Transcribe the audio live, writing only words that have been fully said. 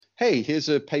hey, here's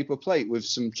a paper plate with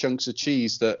some chunks of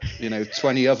cheese that,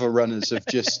 20 other runners have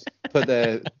just put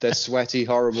their sweaty,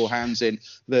 horrible hands in.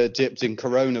 They're dipped in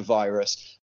coronavirus.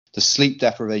 The sleep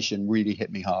deprivation really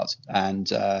hit me hard,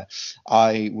 and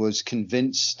I was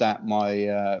convinced that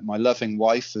my loving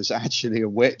wife was actually a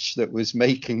witch that was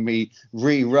making me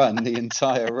rerun the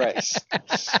entire race.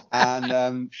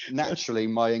 And naturally,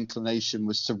 my inclination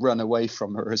was to run away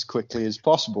from her as quickly as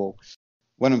possible.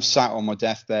 When I'm sat on my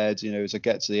deathbed, as I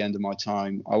get to the end of my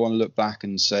time, I want to look back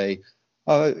and say,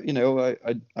 I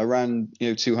ran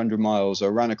 200 miles,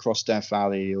 or ran across Death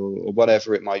Valley, or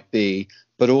whatever it might be,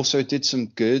 but also did some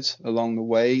good along the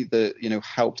way that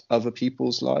helped other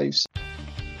people's lives.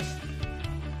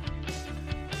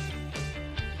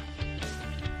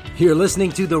 You're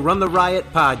listening to the Run the Riot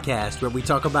podcast, where we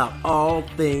talk about all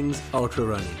things ultra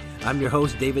running. I'm your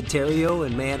host, David Terrio,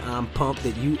 and man, I'm pumped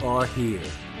that you are here.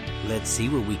 Let's see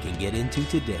what we can get into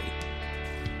today.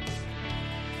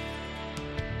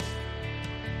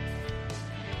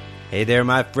 Hey there,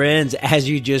 my friends. As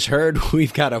you just heard,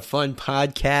 we've got a fun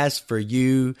podcast for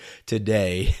you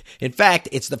today. In fact,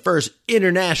 it's the first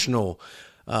international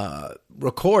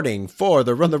recording for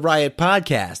the Run the Riot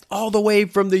podcast, all the way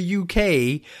from the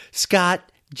UK, Scott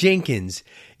Jenkins.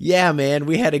 Yeah, man,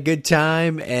 we had a good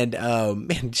time, and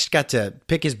just got to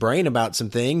pick his brain about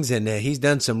some things, and he's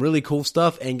done some really cool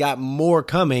stuff and got more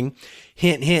coming.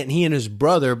 Hint, hint, he and his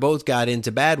brother both got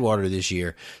into Badwater this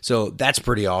year, so that's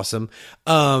pretty awesome.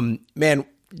 Man,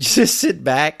 just sit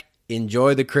back,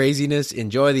 enjoy the craziness,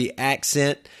 enjoy the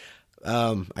accent.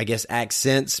 I guess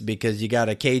accents, because you got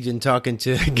a Cajun talking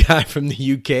to a guy from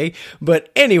the UK.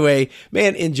 But anyway,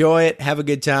 man, enjoy it, have a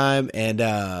good time, and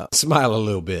smile a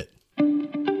little bit.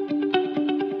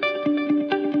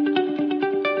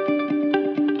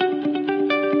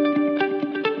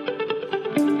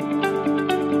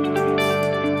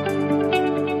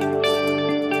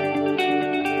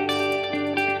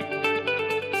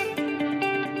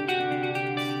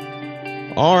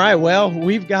 All right, well,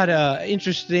 we've got an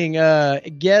interesting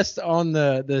guest on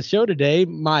the show today.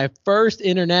 My first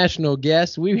international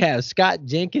guest. We have Scott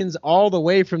Jenkins all the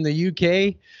way from the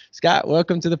UK. Scott,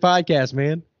 welcome to the podcast,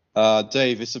 man.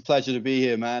 Dave, it's a pleasure to be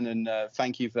here, man, and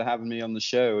thank you for having me on the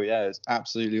show. Yeah, it's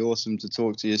absolutely awesome to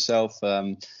talk to yourself.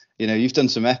 You've done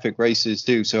some epic races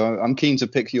too, so I'm keen to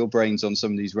pick your brains on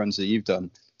some of these runs that you've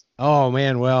done. Oh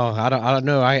man, well, I don't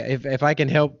know. If I can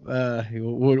help,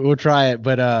 we'll try it.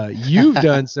 But you've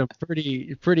done some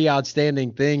pretty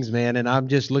outstanding things, man, and I'm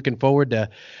just looking forward to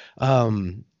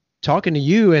talking to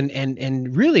you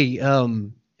and really,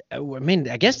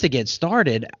 I guess to get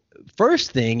started,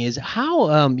 first thing is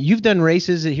how you've done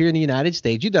races here in the United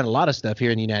States. You've done a lot of stuff here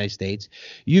in the United States.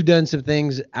 You've done some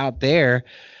things out there.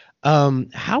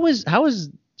 How is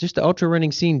just the ultra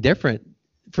running scene different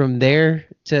from there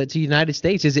to United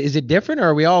States? Is it different, or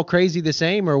are we all crazy the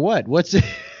same, or what? What's it?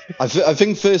 I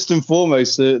think first and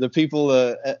foremost, the people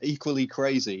are equally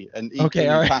crazy and equally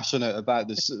passionate about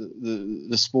this,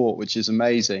 the sport, which is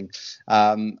amazing.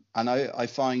 And I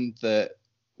find that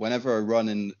whenever I run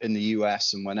in the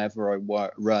US and whenever I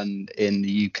run in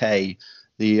the UK,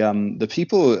 the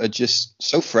people are just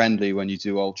so friendly when you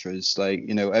do ultras. Like,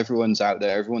 everyone's out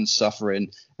there, everyone's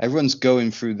suffering, everyone's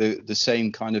going through the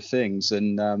same kind of things.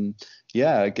 And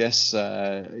I guess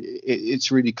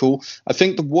it's really cool. I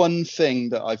think the one thing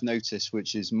that I've noticed,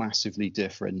 which is massively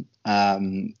different,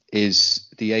 is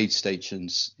the aid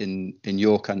stations in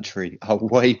your country are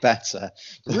way better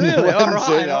than the ones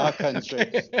in our country.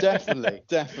 Okay.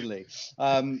 Definitely.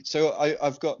 So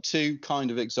I've got two kind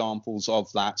of examples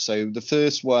of that. So the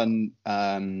first one,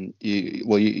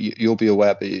 you'll be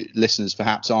aware, but listeners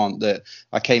perhaps aren't, that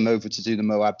I came over to do the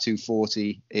Moab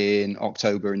 240 in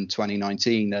October in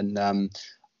 2019, and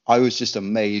I was just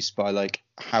amazed by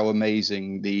how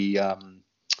amazing the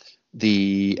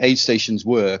aid stations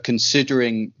were,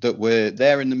 considering that we're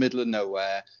there in the middle of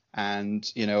nowhere. And,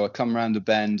 I come around the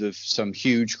bend of some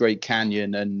huge Great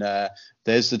Canyon, and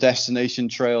there's the Destination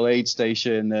Trail aid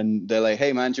station, and they're like,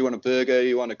 hey man, do you want a burger?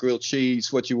 You want a grilled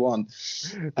cheese? What do you want?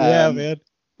 Yeah, man.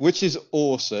 Which is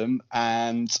awesome.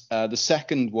 And the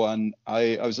second one,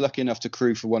 I was lucky enough to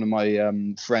crew for one of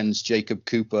my friends, Jacob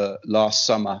Cooper, last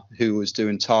summer, who was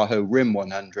doing Tahoe Rim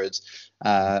 100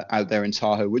 out there in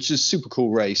Tahoe, which is a super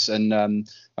cool race. And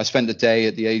I spent a day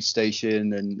at the aid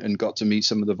station and got to meet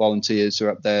some of the volunteers who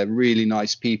are up there, really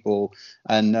nice people.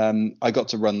 And I got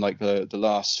to run the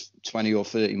last 20 or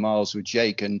 30 miles with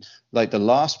Jake. And the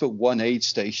last but one aid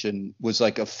station was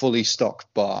a fully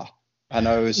stocked bar. And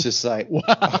I was just like, wow.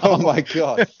 Oh my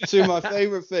God, two of my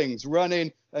favorite things,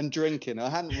 running and drinking. I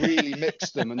hadn't really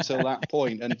mixed them until that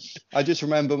point. And I just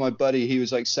remember my buddy, he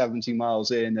was like 70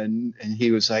 miles in, and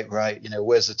he was like, right,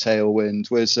 where's the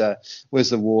tailwind? Where's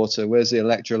the water? Where's the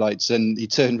electrolytes? And he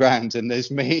turned around and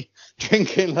there's me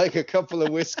drinking like a couple of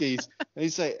whiskeys. And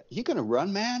he's like, you going to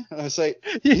run, man? And I was like,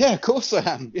 yeah, of course I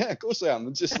am. Yeah, of course I am.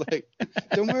 And just like,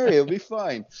 don't worry, it'll be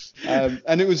fine.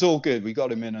 And it was all good. We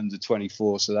got him in under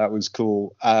 24. So that was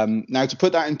cool. Now to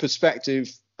put that in perspective,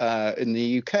 in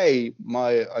the UK,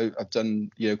 I've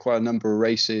done quite a number of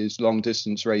races, long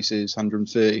distance races,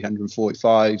 130,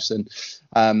 145s,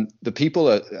 and the people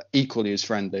are equally as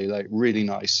friendly, like really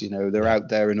nice. They're out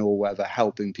there in all weather,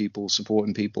 helping people,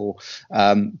 supporting people.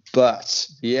 But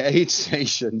the aid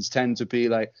stations tend to be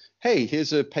like, hey,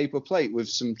 here's a paper plate with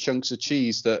some chunks of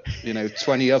cheese that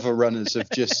 20 other runners have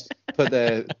just put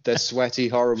their sweaty,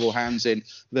 horrible hands in.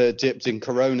 They're dipped in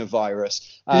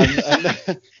coronavirus.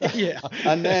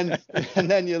 And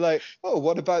then you're like, oh,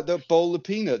 what about the bowl of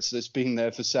peanuts that's been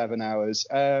there for 7 hours?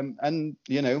 And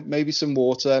maybe some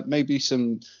water, maybe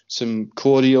some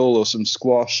cordial or some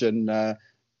squash, and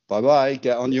bye,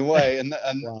 get on your way. And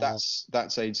wow.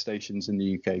 That's aid stations in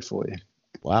the UK for you.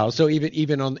 Wow. So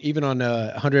even on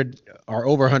 100 or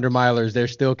over 100 milers, they're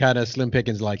still kind of slim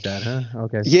pickings like that, huh?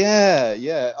 Okay.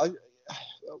 Yeah.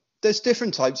 There's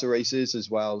different types of races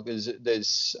as well.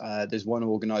 There's one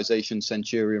organization,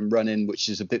 Centurion Running, which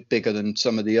is a bit bigger than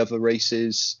some of the other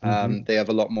races. They have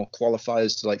a lot more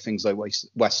qualifiers to like things like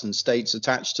Western States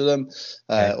attached to them,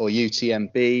 or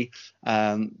UTMB.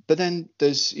 But then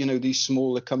there's these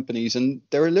smaller companies, and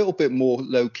they're a little bit more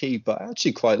low key, but I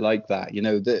actually quite like that.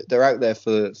 They're out there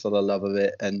for the love of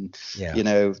it, and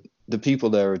the people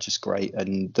there are just great,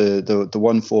 and the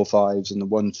 145s and the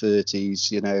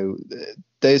 130s,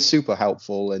 they're super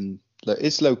helpful, and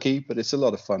it's low key, but it's a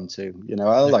lot of fun too.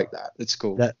 I like that. It's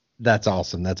cool. That's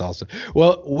awesome. That's awesome.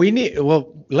 Well,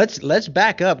 let's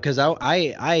back up, because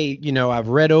I've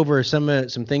read over some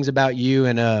things about you,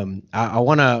 and I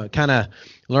want to kind of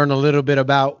learn a little bit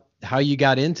about how you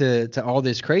got into all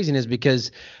this craziness, because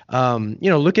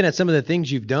looking at some of the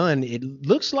things you've done, it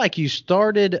looks like you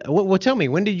started. Well, tell me,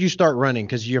 when did you start running?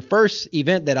 Because your first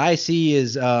event that I see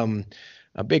is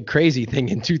a big crazy thing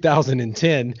in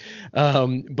 2010.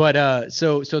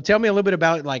 So tell me a little bit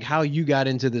about like how you got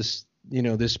into this,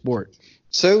 this sport.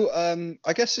 So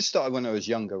I guess it started when I was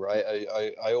younger, right?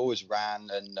 I always ran,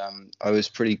 and I was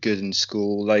pretty good in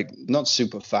school, like not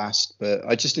super fast, but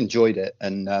I just enjoyed it.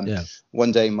 And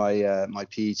one day my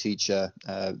PE teacher,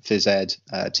 phys ed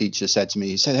teacher, said to me,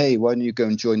 he said, hey, why don't you go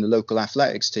and join the local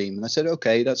athletics team? And I said,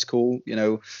 okay, that's cool.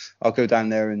 I'll go down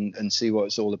there and see what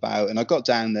it's all about. And I got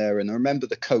down there, and I remember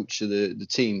the coach of the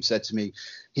team said to me,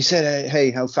 he said,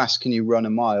 hey, how fast can you run a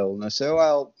mile? And I said,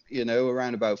 well,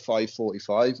 around about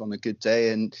 5:45 on a good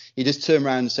day. And he just turned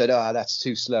around and said, that's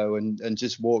too slow, and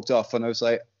just walked off. And I was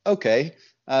like, okay,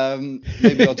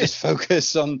 maybe I'll just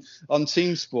focus on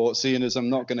team sport, seeing as I'm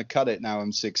not going to cut it now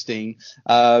I'm 16.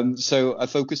 So I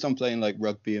focused on playing like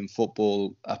rugby and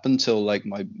football up until like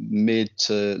my mid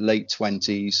to late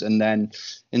 20s. And then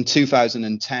in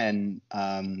 2010,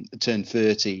 I turned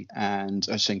 30, and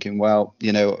I was thinking, well,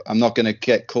 I'm not going to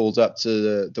get called up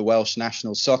to the Welsh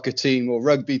national soccer team or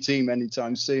rugby team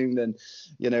anytime soon. And,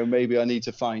 maybe I need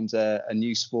to find a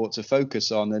new sport to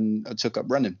focus on. And I took up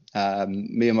running.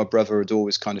 Me and my brother had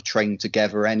always kind of trained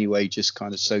together anyway, just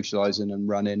kind of socializing and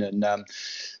running. And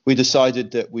we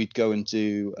decided that we'd go and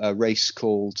do a race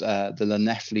called the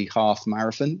Llanelli Half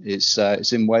Marathon. It's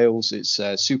in Wales. It's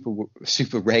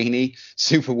super rainy,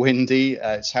 super windy.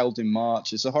 It's held in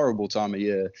March. It's a horrible time of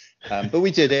year, but we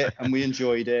did it and we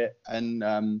enjoyed it.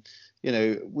 And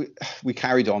we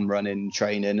carried on running,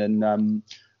 training, and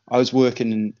I was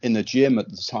working in the gym at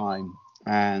the time.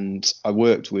 And I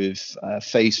worked with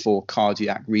phase 4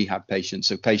 cardiac rehab patients,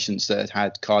 so patients that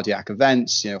had cardiac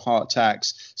events, heart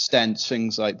attacks, stents,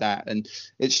 things like that. And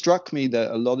it struck me that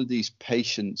a lot of these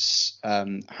patients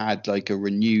had like a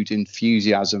renewed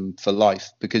enthusiasm for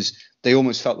life, because they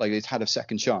almost felt like they'd had a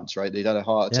second chance, right? They'd had a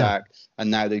heart attack,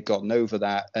 and now they'd gotten over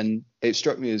that. And it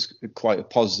struck me as quite a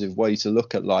positive way to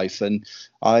look at life. And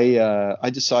I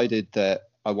decided that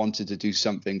I wanted to do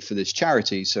something for this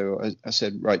charity. So I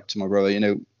said, right, to my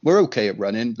brother, we're okay at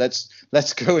running.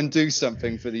 Let's go and do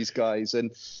something for these guys.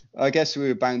 And I guess we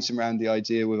were bouncing around the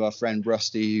idea with our friend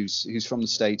Rusty, who's from the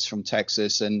States, from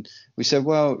Texas. And we said,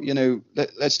 well,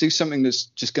 let's do something that's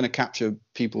just going to capture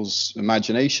people's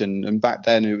imagination. And back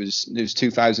then it was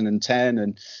 2010,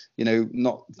 and,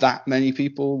 not that many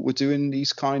people were doing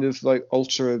these kind of like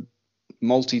ultra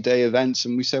multi-day events,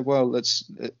 and we said, well,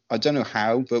 I don't know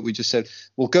how, but we just said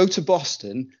we'll go to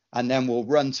Boston and then we'll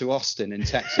run to Austin in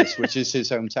Texas, which is his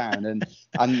hometown,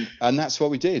 and that's what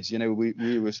we did.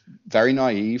 We were very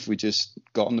naive. We just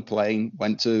got on the plane,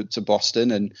 went to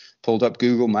Boston, and pulled up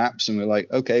Google Maps, and we're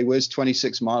like, okay, where's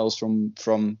 26 miles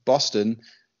from Boston?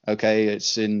 Okay,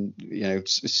 it's in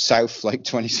south like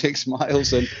 26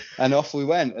 miles, and off we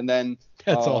went. And then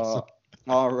that's awesome.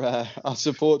 Our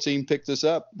support team picked us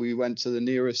up. We went to the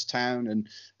nearest town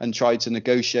and tried to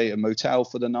negotiate a motel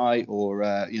for the night, or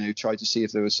tried to see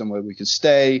if there was somewhere we could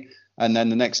stay. And then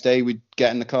the next day we'd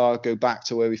get in the car, go back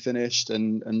to where we finished,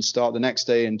 and start the next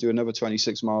day and do another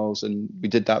 26 miles. And we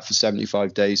did that for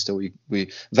 75 days till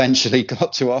we eventually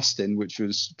got to Austin, which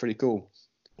was pretty cool.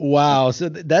 Wow. So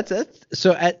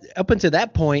up until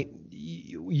that point,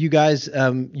 you guys,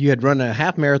 you had run a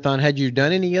half marathon. Had you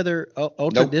done any other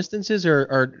ultra distances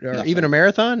or even a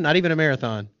marathon? Not even a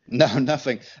marathon. No,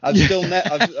 nothing. I've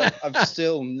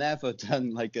still never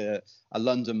done like a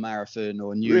London Marathon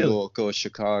or New York or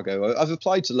Chicago. I've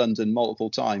applied to London multiple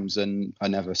times and I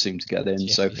never seem to get in.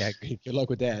 Yeah, good luck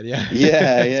with that. Yeah.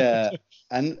 Yeah.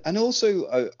 And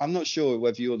also, I'm not sure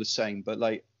whether you're the same, but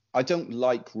like, I don't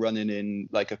like running in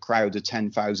like a crowd of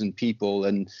 10,000 people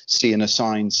and seeing a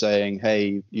sign saying,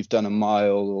 hey, you've done a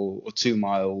mile or 2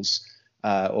 miles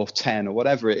or 10 or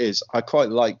whatever it is. I quite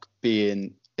like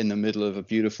being in the middle of a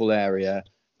beautiful area,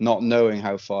 not knowing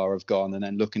how far I've gone, and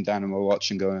then looking down at my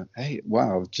watch and going, hey,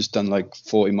 wow, I've just done like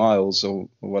 40 miles or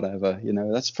whatever.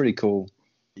 That's pretty cool.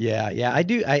 Yeah. I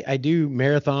do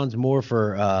marathons more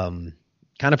for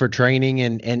kind of for training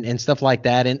and stuff like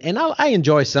that. And I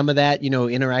enjoy some of that,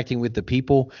 interacting with the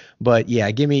people, but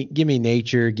yeah, give me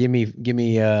nature, give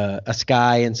me a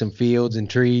sky and some fields and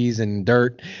trees and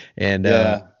dirt. And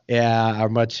I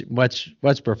much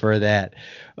prefer that.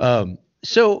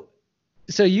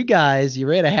 So you guys, you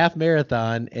ran a half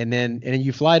marathon and then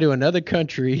you fly to another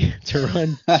country to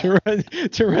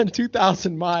run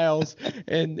 2,000 miles.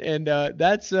 And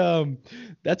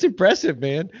that's impressive,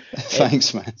 man.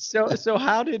 Thanks, man. So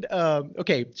how did,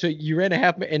 so you ran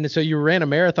you ran a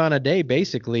marathon a day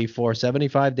basically for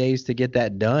 75 days to get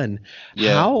that done.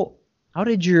 Yeah. How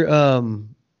did your,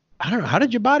 how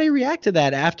did your body react to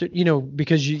that after,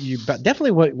 because you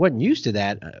definitely wasn't used to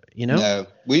that, No,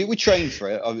 we trained for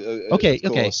it. Okay.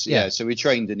 Of course. Yeah. So we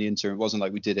trained in the interim. It wasn't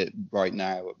like we did it right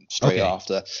now, straight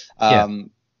after.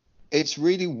 It's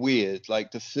really weird. Like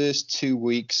the first 2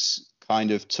 weeks kind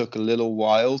of took a little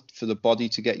while for the body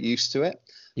to get used to it.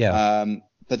 Yeah.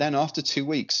 But then after 2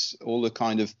 weeks, all the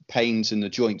kind of pains in the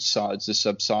joints started to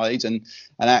subside, and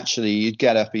actually you'd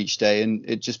get up each day and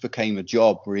it just became a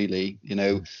job, really.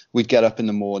 We'd get up in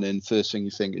the morning. First thing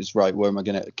you think is, right, where am I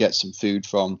going to get some food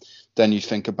from? Then you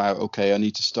think about, okay, I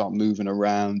need to start moving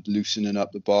around, loosening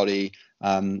up the body.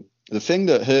 The thing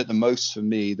that hurt the most for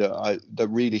me, that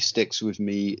really sticks with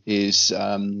me, is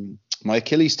my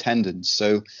Achilles tendons.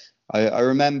 So I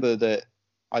remember that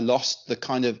I lost the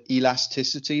kind of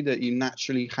elasticity that you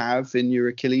naturally have in your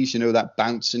Achilles, that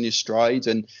bounce in your stride.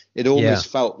 And it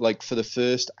almost felt like for the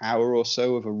first hour or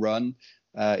so of a run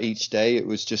each day, it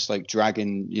was just like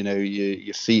dragging,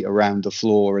 your feet around the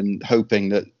floor and hoping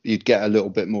that you'd get a little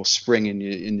bit more spring in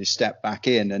your step back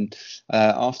in. And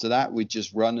after that, we'd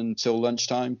just run until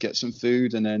lunchtime, get some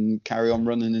food, and then carry on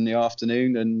running in the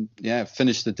afternoon and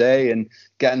finish the day and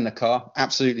get in the car.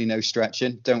 Absolutely no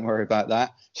stretching. Don't worry about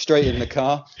that. Straight in the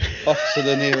car, off to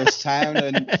the nearest town.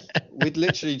 And we'd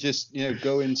literally just,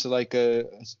 go into like a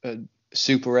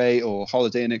Super 8 or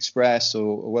Holiday Inn Express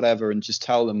or whatever, and just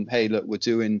tell them, hey, look, we're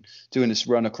doing this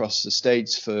run across the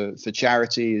States for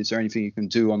charity. Is there anything you can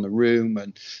do on the room?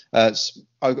 And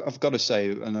I've got to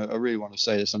say, and I really want to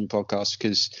say this on the podcast,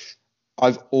 because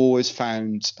I've always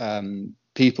found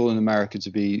people in America to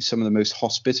be some of the most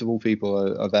hospitable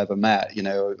people I've ever met.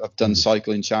 I've done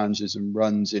cycling challenges and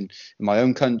runs in my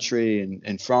own country,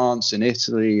 in France, in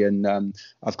Italy, and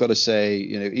I've got to say,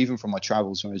 even from my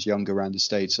travels when I was younger around the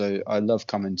States, I love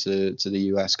coming to the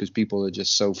US because people are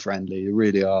just so friendly. They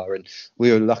really are, and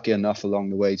we were lucky enough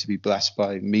along the way to be blessed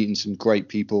by meeting some great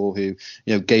people who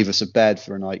gave us a bed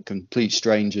for a night, complete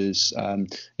strangers,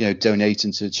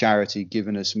 donating to charity,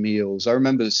 giving us meals. I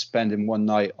remember spending one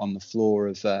night on the floor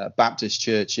of Baptist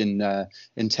church in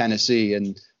Tennessee,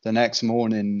 and the next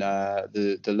morning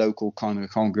the local kind of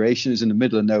congregation is in the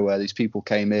middle of nowhere. These people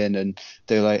came in and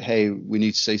they're like, hey, we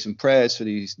need to say some prayers for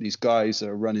these guys that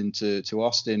are running to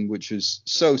Austin, which was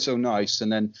so nice.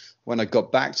 And then when I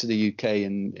got back to the UK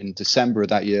in December of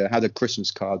that year, I had a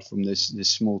Christmas card from this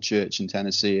small church in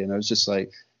Tennessee, and I was just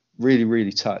like really,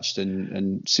 really touched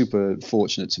and super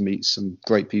fortunate to meet some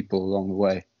great people along the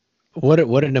way. What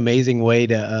an amazing way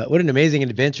to what an amazing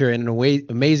adventure and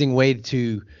amazing way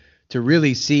to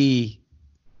really see,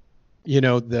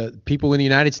 the people in the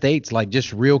United States, like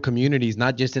just real communities,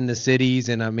 not just in the cities.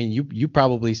 And I mean, you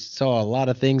probably saw a lot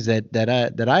of things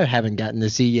that I haven't gotten to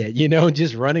see yet,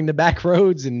 just running the back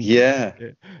roads. And yeah,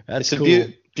 that's it's cool.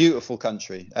 a beautiful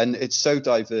country, and it's so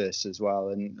diverse as well.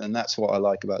 And that's what I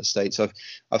like about the States. I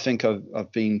think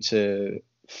I've been to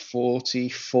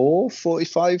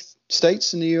 45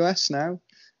 states in the US now.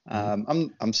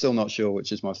 I'm still not sure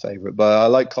which is my favorite, but I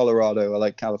like Colorado, I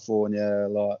like California a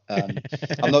lot.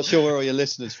 I'm not sure where all your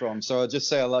listeners from, so I'll just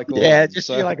say I like all of them. Just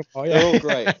so you like them all. They're all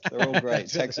great. They're all great.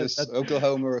 Texas,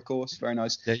 Oklahoma, of course, very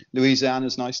nice.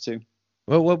 Louisiana's nice too.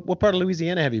 Well, what part of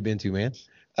Louisiana have you been to, man?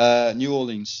 New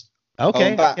Orleans.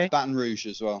 Okay. Baton Rouge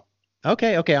as well.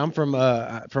 Okay. I'm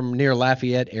from near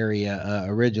Lafayette area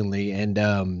originally, and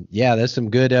there's some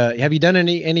good. Have you done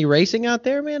any racing out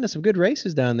there, man? There's some good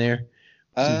races down there.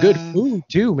 Some good food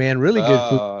too, man. Really good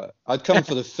food. I'd come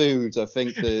for the food. I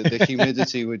think the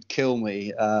humidity would kill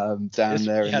me down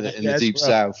there in the deep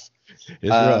south.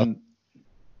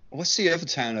 What's the other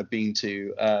town I've been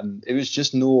to? It was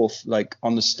just north, like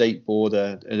on the state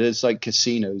border. There's like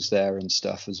casinos there and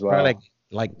stuff as well. Probably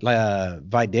like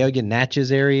Vidalia,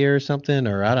 Natchez area or something,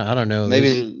 or I don't know.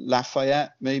 Maybe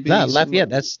Lafayette, maybe. No, Lafayette.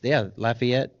 That's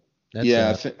Lafayette.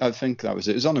 I think that was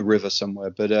it. It was on a river somewhere,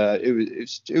 but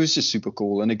it was just super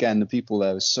cool. And again, the people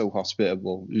there were so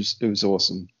hospitable. It was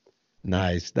awesome.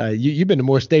 Nice. You've been to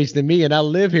more states than me, and I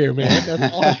live here, man.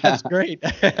 That's great.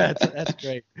 That's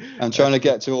great. I'm trying to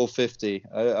get to all 50.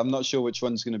 I'm not sure which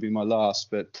one's going to be my last,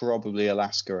 but probably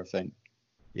Alaska, I think.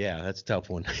 Yeah, that's a tough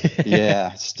one.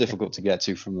 Yeah, it's difficult to get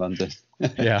to from London.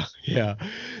 Yeah.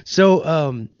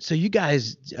 So you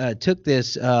guys took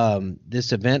this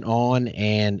event on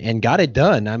and got it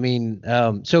done. I mean,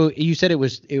 so you said it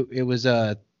was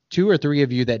 2 or 3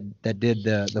 of you that did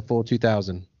the full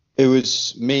 2000. It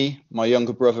was me, my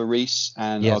younger brother Reese,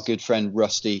 and our good friend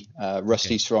Rusty.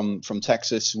 Rusty's from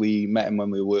Texas. We met him when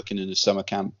we were working in a summer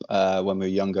camp when we were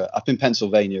younger, up in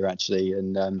Pennsylvania actually.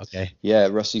 And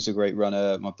Rusty's a great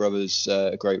runner. My brother's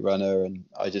a great runner, and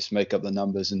I just make up the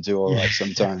numbers and do all right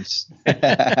sometimes.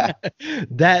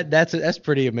 That's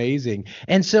pretty amazing.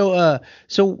 And so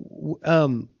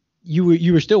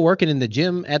you were still working in the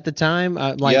gym at the time,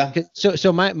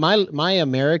 So my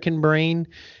American brain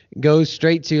goes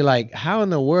straight to like, how in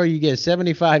the world you get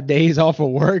 75 days off of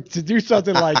work to do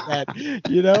something like that?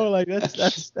 Like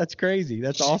that's crazy.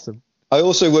 That's awesome. I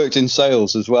also worked in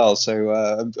sales as well, so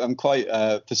I'm quite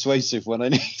persuasive when I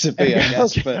need to be, I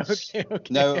guess.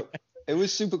 No, it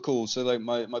was super cool. So like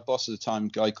my boss at the time, a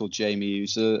guy called Jamie, he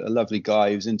was a lovely guy.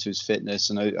 He was into his fitness,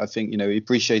 and I think he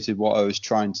appreciated what I was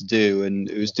trying to do, and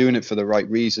it was doing it for the right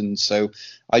reasons. So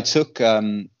I took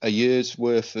a year's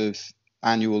worth of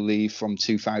annual leave from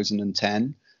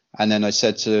 2010, and then I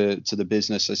said to the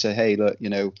business, I said, hey, look,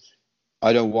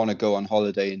 I don't want to go on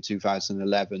holiday in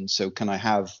 2011, so can I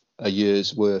have a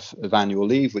year's worth of annual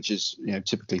leave, which is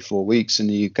typically 4 weeks in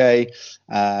the UK?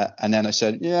 And then I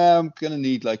said, I'm gonna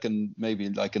need maybe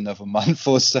another month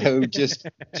or so, just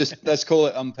let's call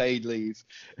it unpaid leave.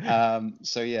 I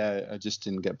just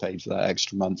didn't get paid for that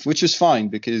extra month, which was fine,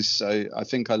 because I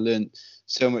think I learned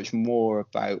so much more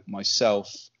about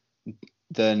myself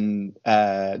than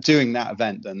doing that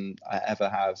event than I ever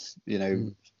have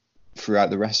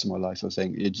throughout the rest of my life. I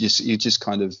think you just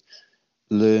kind of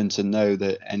learn to know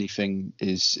that anything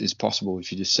is possible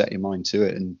if you just set your mind to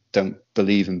it and don't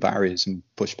believe in barriers and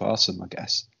push past them, I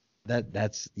guess.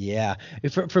 That's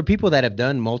for people that have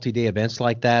done multi-day events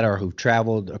like that, or who've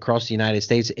traveled across the United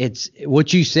States, it's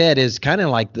what you said is kind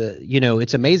of like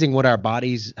it's amazing what our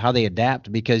bodies, how they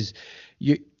adapt, because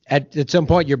at some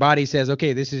point your body says,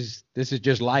 okay, this is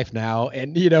just life now,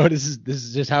 and this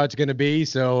is just how it's going to be,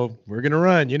 so we're going to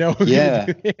run. Yeah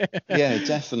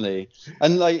definitely.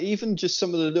 And like even just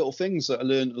some of the little things that I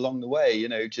learned along the way,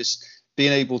 just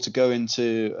being able to go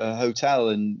into a hotel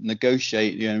and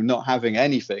negotiate, not having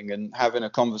anything and having a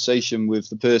conversation with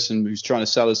the person who's trying to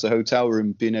sell us the hotel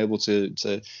room, being able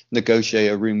to negotiate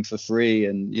a room for free.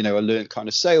 And, I learned kind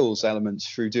of sales elements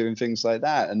through doing things like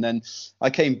that. And then I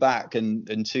came back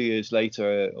and 2 years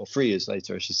later, or 3 years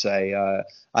later, I should say,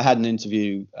 I had an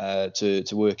interview to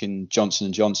work in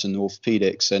Johnson & Johnson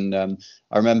Orthopedics. And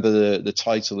I remember the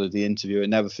title of the interview. I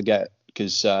never forget,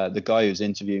 because the guy who was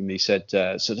interviewing me said,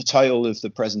 so the title of the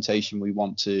presentation we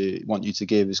want you to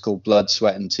give is called Blood,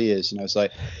 Sweat and Tears. And I was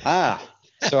like,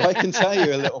 so I can tell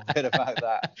you a little bit about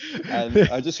that. And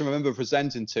I just remember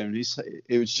presenting to him.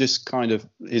 It was just kind of,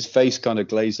 his face kind of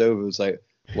glazed over. It was like,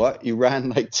 what? You ran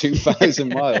like 2,000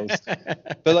 miles?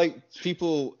 But like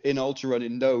people in ultra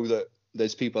running know that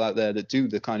there's people out there that do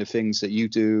the kind of things that you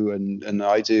do and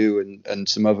I do and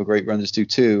some other great runners do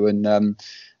too. And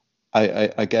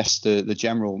I guess the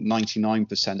general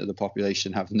 99% of the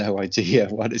population have no idea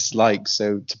what it's like.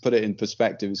 So to put it in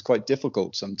perspective is quite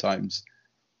difficult sometimes.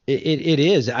 It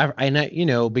is.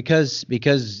 Because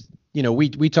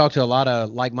we talk to a lot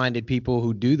of like-minded people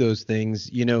who do those things.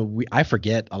 I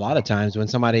forget a lot of times when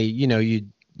somebody,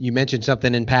 you mention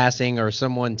something in passing or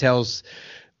someone tells,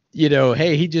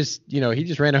 hey, he just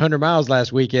ran 100 miles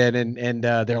last weekend, and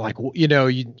they're like,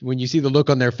 when you see the look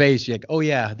on their face, you're like, oh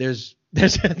yeah, there's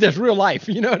real life,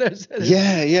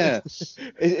 Yeah.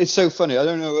 It's so funny. I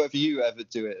don't know if you ever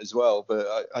do it as well, but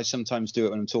I sometimes do it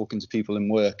when I'm talking to people in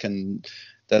work, and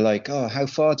they're like, oh, how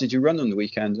far did you run on the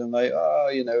weekend? And I'm like, oh,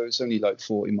 it's only like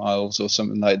 40 miles or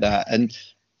something like that. And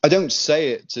I don't say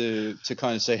it to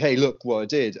kind of say, hey, look what I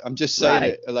did. I'm just saying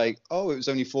it like, oh, it was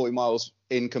only 40 miles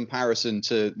in comparison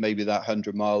to maybe that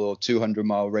 100-mile or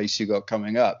 200-mile race you got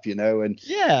coming up, and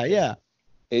yeah.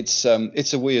 It's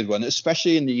a weird one,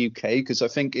 especially in the UK, because I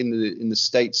think in the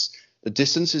States the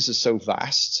distances are so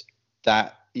vast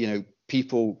that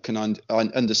people can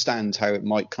understand how it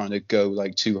might kind of go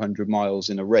like 200 miles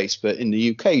in a race, but in the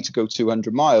UK to go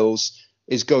 200 miles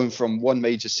is going from one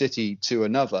major city to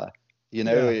another.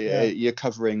 You're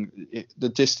covering the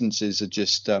distances are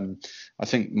just I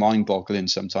think mind-boggling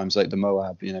sometimes, like the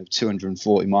Moab,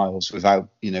 240 miles without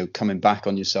coming back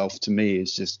on yourself, to me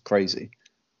is just crazy.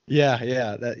 Yeah.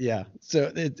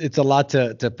 So it's a lot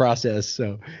to process.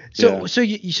 So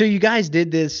you guys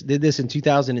did this in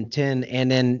 2010,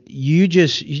 and then you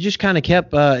just kind of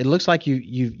kept. It looks like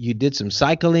you did some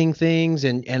cycling things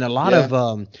and a lot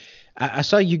of. I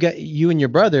saw you and your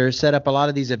brother set up a lot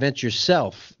of these events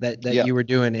yourself that you were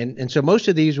doing, and so most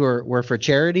of these were for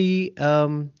charity.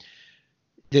 The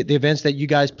events that you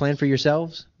guys planned for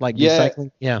yourselves, like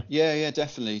cycling. Yeah,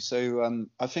 definitely. So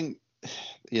I think.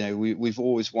 We've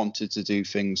always wanted to do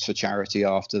things for charity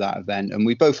after that event, and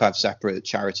we both have separate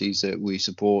charities that we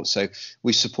support. So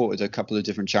we supported a couple of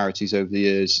different charities over the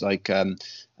years, like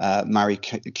Marie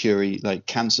Curie, like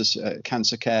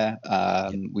cancer care.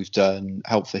 We've done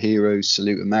Help for Heroes,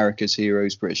 Salute America's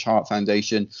Heroes, British Heart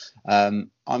Foundation.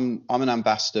 I'm an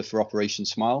ambassador for Operation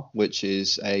Smile, which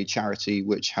is a charity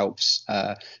which helps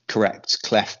correct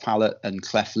cleft palate and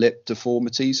cleft lip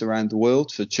deformities around the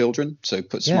world for children. So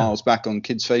put smiles back on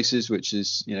kids' faces, which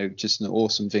is just an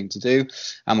awesome thing to do.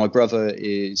 And my brother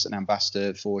is an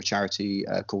ambassador for a charity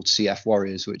called CF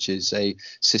Warriors, which is a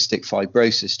cystic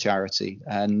fibrosis charity.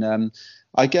 And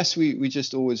I guess we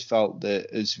just always felt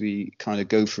that as we kind of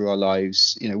go through our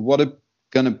lives, what are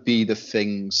going to be the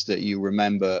things that you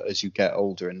remember as you get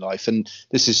older in life. And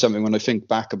this is something when I think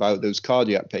back about those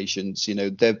cardiac patients,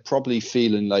 they're probably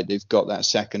feeling like they've got that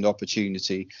second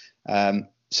opportunity.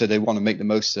 So they want to make the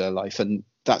most of their life. And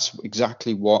that's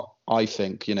exactly what I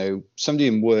think. Somebody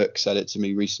in work said it to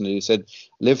me recently. They said,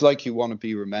 live like you want to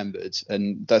be remembered.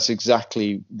 And that's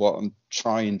exactly what I'm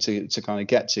trying to kind of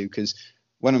get to, because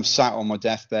when I'm sat on my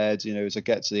deathbed, as I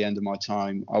get to the end of my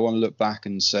time, I want to look back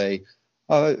and say,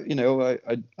 I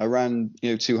ran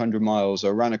 200 miles,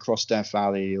 or ran across Death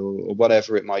Valley, or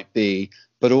whatever it might be,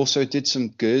 but also did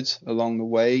some good along the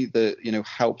way that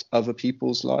helped other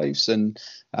people's lives. And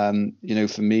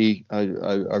for me,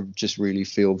 I just really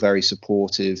feel very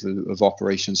supportive of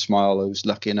Operation Smile. I was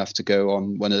lucky enough to go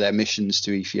on one of their missions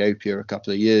to Ethiopia a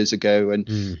couple of years ago, and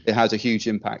it had a huge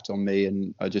impact on me.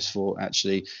 And I just thought,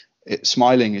 actually,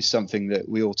 smiling is something that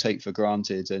we all take for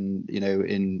granted, and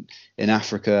in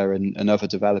Africa and other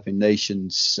developing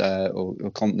nations or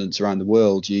continents around the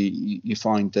world, you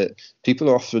find that people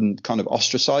are often kind of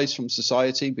ostracized from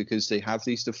society because they have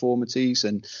these deformities,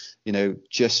 and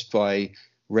just by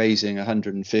raising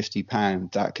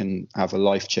 £150, that can have a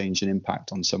life-changing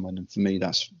impact on someone. And for me,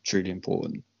 that's truly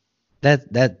important.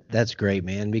 That's great,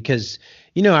 man, because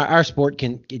our sport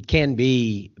can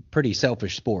be pretty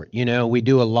selfish sport. We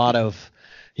do a lot of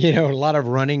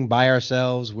running by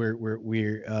ourselves. We're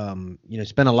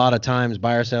spend a lot of times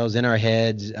by ourselves in our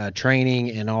heads,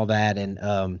 training and all that.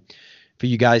 And for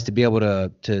you guys to be able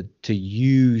to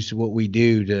use what we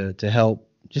do to help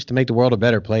just to make the world a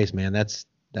better place, man, that's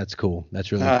cool.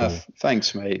 That's really cool.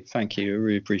 Thanks, mate. Thank you. I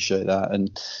really appreciate that.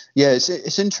 And yeah, it's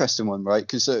an interesting one, right?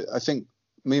 Because I think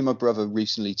me and my brother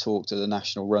recently talked at the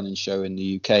National Running Show in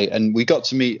the UK, and we got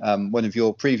to meet one of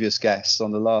your previous guests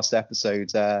on the last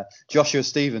episode, Joshua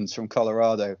Stevens from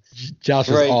Colorado. Josh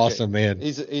is awesome, man.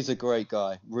 He's a great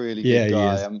guy, really good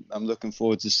guy. I'm looking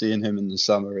forward to seeing him in the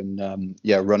summer and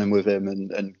running with him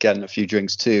and getting a few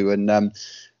drinks too. And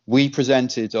we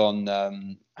presented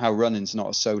on how running's not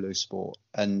a solo sport.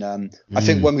 And I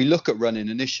think when we look at running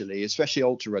initially, especially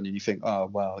ultra running, you think, oh,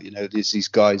 well, there's these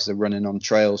guys that are running on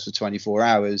trails for 24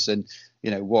 hours and,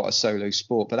 what a solo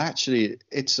sport. But actually,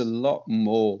 it's a lot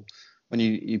more. When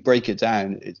you break it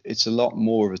down, it's a lot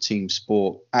more of a team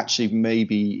sport. Actually,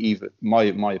 maybe even,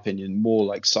 my opinion, more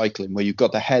like cycling, where you've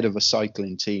got the head of a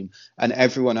cycling team and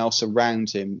everyone else around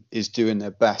him is doing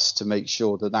their best to make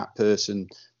sure that person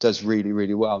does really,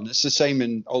 really well. And it's the same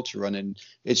in ultra running.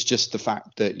 It's just the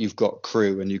fact that you've got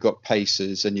crew and you've got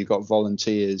pacers and you've got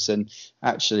volunteers. And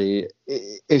actually,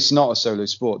 it's not a solo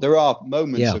sport. There are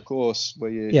moments, of course,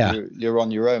 where you're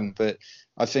on your own. But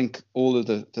I think all of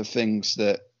the things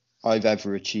that I've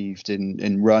ever achieved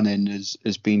in running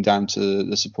has been down to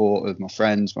the support of my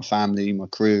friends, my family, my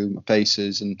crew, my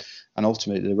pacers, and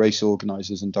ultimately the race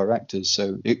organisers and directors.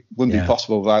 So it wouldn't be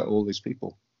possible without all these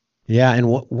people. Yeah, and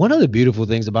one of the beautiful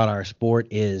things about our sport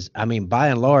is, by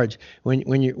and large,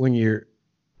 when you're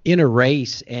in a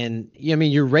race and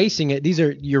you're racing it.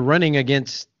 You're running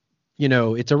against,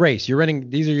 it's a race. You're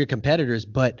running. These are your competitors,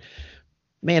 but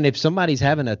man, if somebody's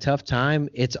having a tough time,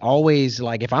 it's always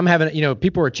like if I'm having,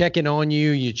 people are checking on you,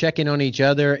 you're checking on each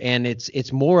other, and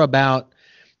it's more about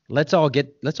let's all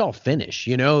finish,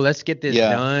 let's get this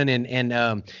done.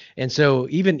 And so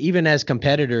even as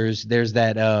competitors, there's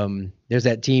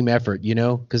that team effort,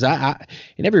 because I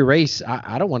in every race,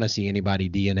 I don't want to see anybody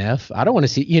DNF. I don't want to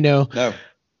see, No.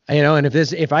 And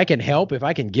if I can help, if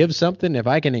I can give something, if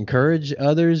I can encourage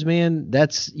others, man,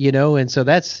 that's, and so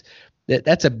that's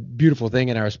a beautiful thing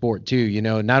in our sport too,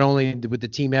 not only with the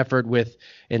team effort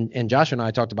and Josh and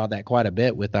I talked about that quite a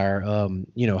bit with our,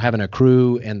 having a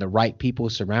crew and the right people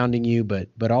surrounding you,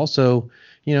 but also,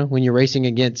 when you're racing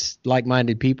against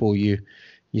like-minded people, you're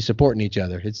supporting each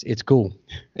other. It's cool.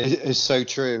 It's so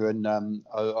true. And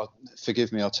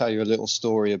forgive me, I'll tell you a little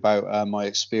story about my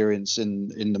experience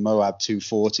in the Moab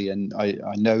 240. And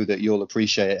I know that you'll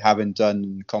appreciate it, having done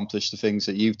and accomplished the things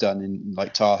that you've done in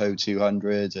like Tahoe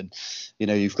 200. And,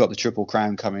 you've got the Triple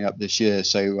Crown coming up this year.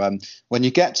 So when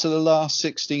you get to the last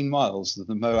 16 miles of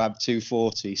the Moab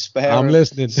 240, spare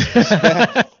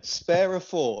a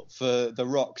thought for the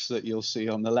rocks that you'll see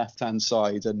on the left-hand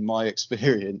side and my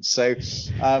experience. So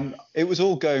it was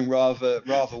all going rather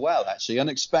well, actually,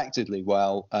 unexpectedly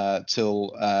well,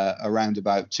 till around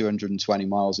about 220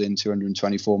 miles in,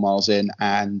 224 miles in,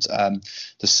 and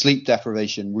the sleep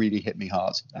deprivation really hit me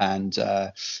hard. And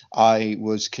I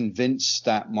was convinced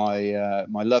that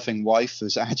my loving wife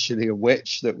was actually a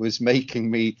witch that was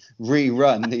making me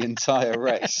rerun the entire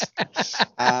race.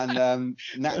 And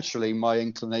naturally, my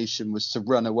inclination was to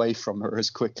run away from her as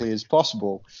quickly as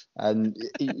possible. And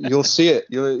you'll see it,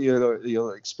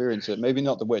 you'll experience it. Maybe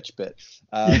not the witch bit.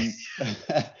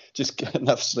 Just get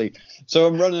enough sleep. So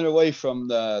I'm running away from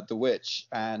the witch,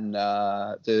 and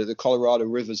the Colorado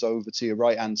River's over to your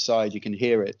right hand side. You can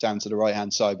hear it down to the right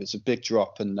hand side, but it's a big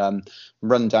drop, and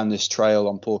run down this trail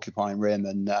on Porcupine Rim,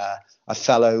 and I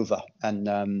fell over,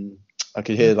 and I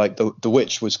could hear like the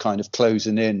witch was kind of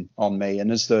closing in on me.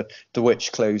 And as the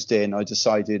witch closed in, I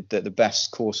decided that the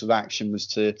best course of action was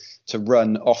to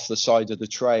run off the side of the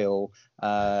trail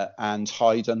and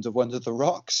hide under one of the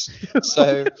rocks.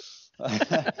 So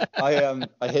I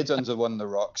hid under one of the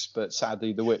rocks, but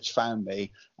sadly the witch found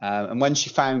me. And when she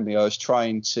found me, I was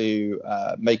trying to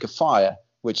make a fire,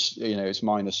 which, is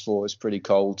 -4, it's pretty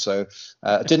cold. So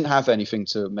I didn't have anything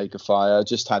to make a fire. I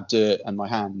just had dirt on my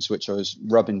hands, which I was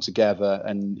rubbing together,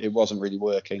 and it wasn't really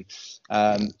working.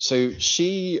 So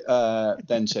she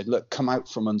then said, look, come out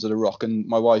from under the rock. And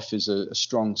my wife is a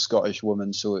strong Scottish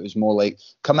woman, so it was more like,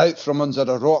 come out from under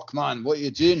the rock, man. What are you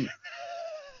doing?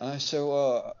 And I said,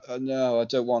 well, no, I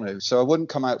don't want to. So I wouldn't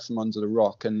come out from under the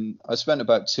rock. And I spent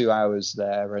about 2 hours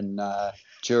there. And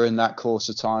during that course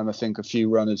of time, I think a few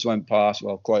runners went past.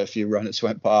 Well, quite a few runners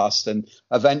went past. And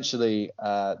eventually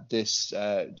this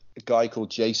guy called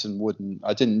Jason Wooden,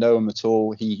 I didn't know him at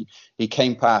all. He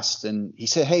came past and he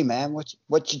said, hey, man,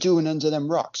 what you doing under them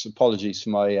rocks? Apologies for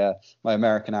my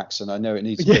American accent. I know it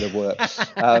needs a bit of work.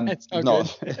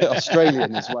 Not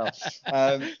Australian as well.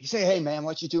 He said, hey, man,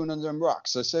 what you doing under them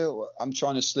rocks? I said, oh, I'm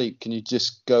trying to sleep. Can you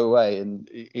just go away? And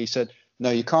he said, no,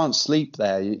 you can't sleep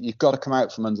there. You've got to come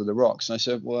out from under the rocks. And I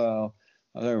said, well,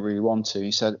 I don't really want to.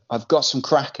 He said, I've got some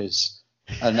crackers.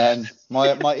 And then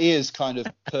my ears kind of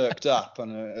perked up,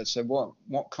 and I said, what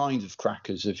kind of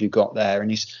crackers have you got there?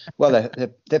 And he's, well,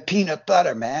 they're peanut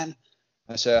butter, man.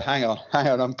 I said, hang on,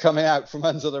 I'm coming out from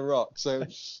under the rock. So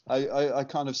I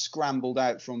kind of scrambled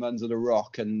out from under the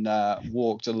rock and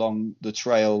walked along the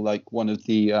trail like one of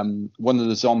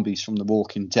the zombies from The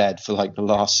Walking Dead for like the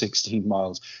last 16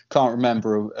 miles. Can't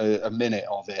remember a minute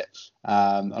of it.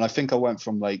 And I think I went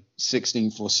from like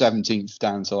 16th or 17th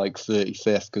down to like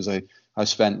 35th because I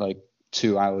spent like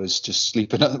 2 hours just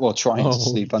sleeping or trying to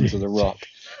sleep under the rock.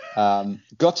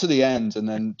 Got to the end and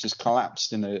then just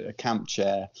collapsed in a camp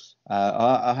chair.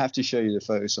 I'll have to show you the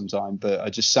photo sometime, but I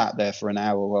just sat there for an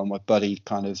hour while my buddy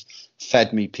kind of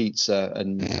fed me pizza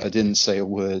and I didn't say a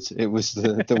word. It was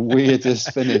the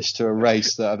weirdest finish to a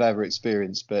race that I've ever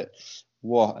experienced, but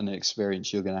what an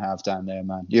experience you're going to have down there,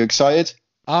 man. You excited?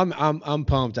 I'm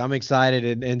pumped. I'm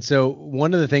excited. And so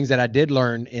one of the things that I did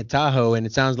learn in Tahoe, and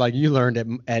it sounds like you learned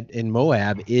in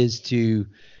Moab, is to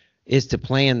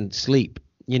plan sleep.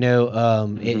 You know,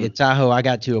 at Tahoe, I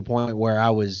got to a point where I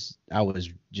was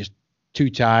just too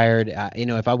tired.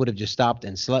 If I would have just stopped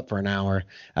and slept for an hour,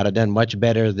 I'd have done much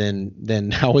better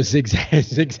than I was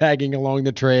zigzagging along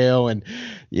the trail and,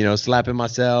 slapping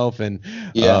myself and,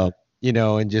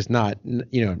 and just not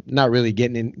really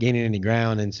gaining any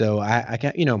ground. And so I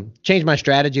changed my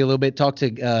strategy a little bit, talked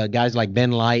to guys like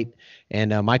Ben Light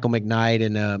and Michael McKnight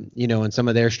and, and some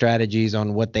of their strategies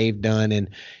on what they've done. And,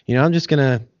 I'm just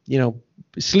going to,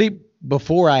 sleep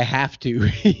before I have to,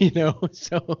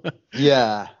 so.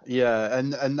 Yeah.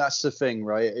 And that's the thing,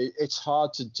 right? It's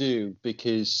hard to do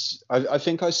because I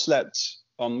think I slept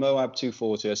on Moab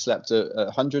 240. I slept at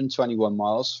 121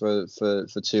 miles for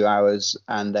 2 hours.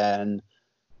 And then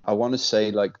I want to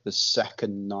say like the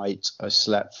second night I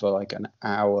slept for like an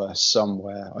hour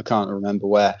somewhere. I can't remember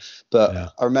where, but yeah.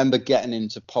 I remember getting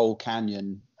into Pole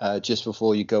Canyon just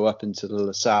before you go up into the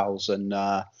La Salles, and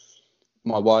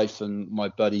my wife and my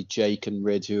buddy Jake and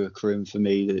Rid, who are crewing for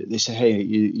me, they say, hey,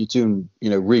 you're doing,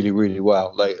 really, really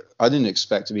well. Like, I didn't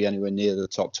expect to be anywhere near the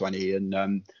top 20. And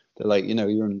they're like,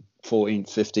 you're in 14th,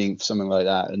 15th, something like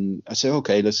that. And I say,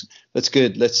 okay, that's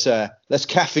good. Let's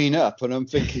caffeine up. And I'm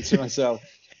thinking to myself,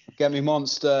 get me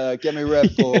Monster, get me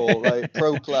Red Bull, like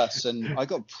Pro Plus. And I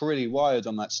got pretty wired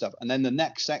on that stuff. And then the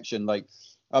next section, like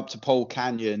up to Pole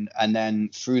Canyon and then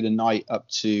through the night up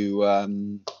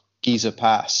to Giza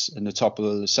Pass and the top of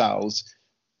the La Salles,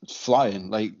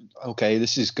 flying, like, okay,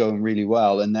 this is going really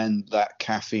well. And then that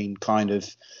caffeine kind of,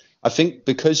 I think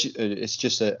because it's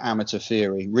just an amateur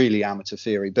theory, really amateur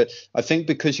theory, but I think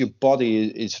because your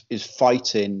body is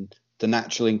fighting the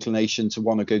natural inclination to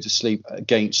want to go to sleep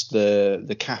against the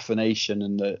caffeination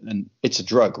and it's a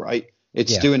drug, right?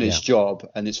 It's doing its job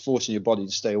and it's forcing your body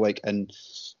to stay awake. And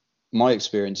my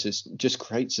experience is just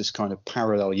creates this kind of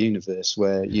parallel universe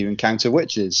where you encounter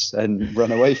witches and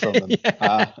run away from them.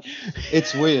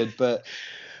 It's weird, but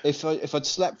if I'd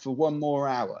slept for one more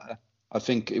hour, I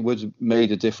think it would have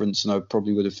made a difference, and I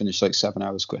probably would have finished like 7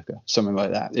 hours quicker, something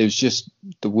like that. It was just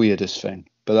the weirdest thing.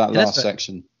 But that last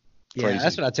section, crazy. Yeah,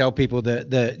 that's what I tell people.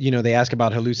 They ask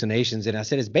about hallucinations, and I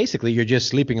said it's basically you're just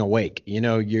sleeping awake.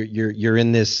 You're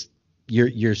in this.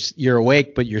 You're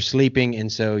awake, but you're sleeping, and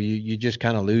so you just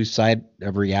kind of lose sight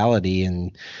of reality,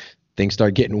 and things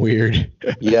start getting weird.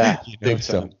 Yeah, big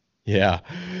time.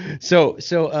 So,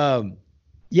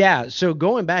 yeah. So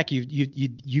going back,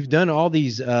 you've done all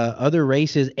these other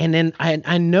races, and then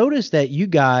I noticed that you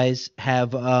guys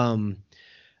have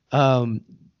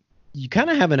you kind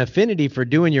of have an affinity for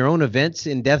doing your own events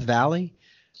in Death Valley.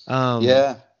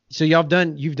 Yeah. So you've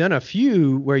done a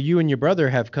few where you and your brother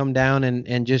have come down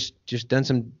and just done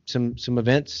some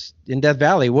events in Death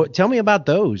Valley. Tell me about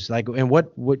those, like, and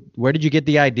where did you get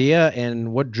the idea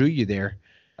and what drew you there?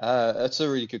 That's a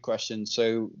really good question.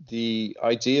 So the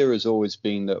idea has always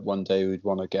been that one day we'd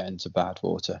want to get into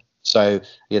Badwater. So,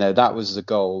 that was the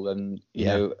goal. And,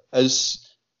 as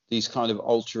these kind of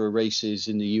ultra races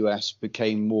in the US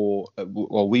became more,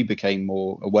 we became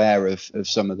more aware of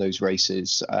some of those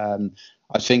races.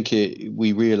 I think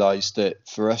we realized that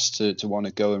for us to want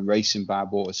to go and race in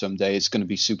Badwater someday, it's going to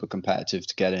be super competitive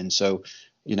to get in. So,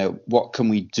 what can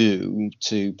we do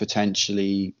to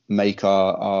potentially make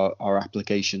our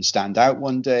application stand out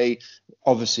one day?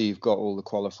 Obviously, you've got all the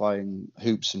qualifying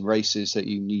hoops and races that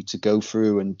you need to go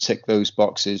through and tick those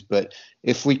boxes. But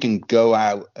if we can go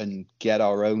out and get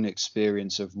our own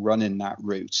experience of running that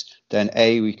route, then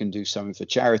A, we can do something for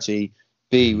charity.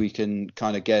 B, we can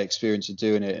kind of get experience of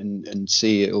doing it, and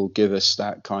C, it will give us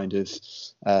that kind of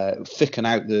thicken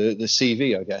out the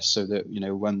CV, I guess, so that,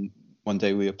 when one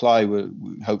day we apply, we'll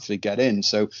hopefully get in.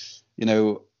 So, going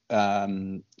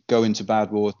to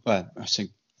Badwater, I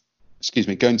think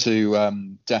going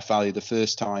to Death Valley the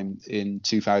first time in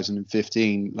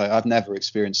 2015, like I've never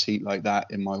experienced heat like that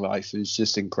in my life. It was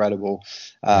just incredible.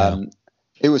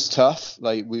 It was tough.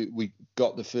 Like we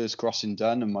got the first crossing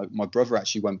done, and my brother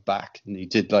actually went back and he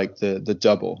did like the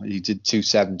double. He did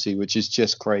 270, which is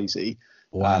just crazy.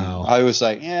 Wow. I was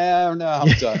like, yeah, no, I'm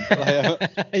done.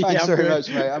 Thanks very much,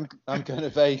 mate. I'm going to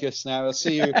Vegas now. I'll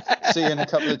see you in a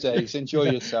couple of days. Enjoy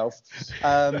yourself.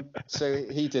 So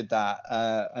he did that.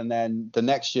 And then the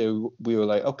next year we were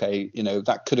like, okay,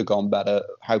 that could have gone better.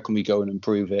 How can we go and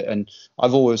improve it? And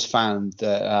I've always found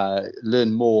that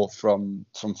learn more from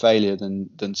failure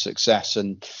than success.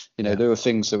 And, there were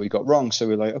things that we got wrong. So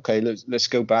we're like, okay, let's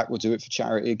go back. We'll do it for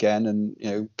charity again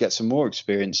and, get some more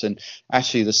experience. And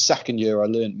actually the second year I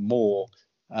learned more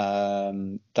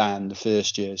than the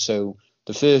first year. So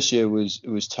the first year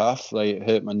was tough. Like it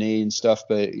hurt my knee and stuff,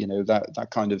 but that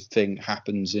kind of thing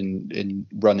happens in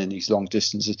running these long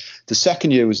distances. The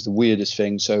second year was the weirdest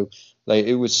thing. So like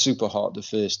it was super hot the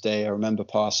first day. I remember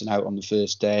passing out on the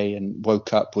first day and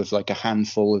woke up with like a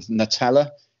handful of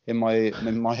Nutella in my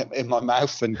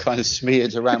mouth and kind of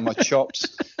smeared around my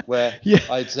chops, where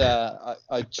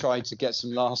I'd tried to get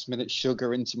some last minute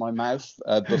sugar into my mouth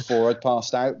before I'd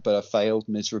passed out, but I failed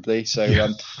miserably. So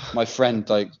my friend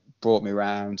brought me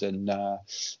around, and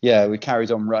we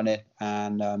carried on running.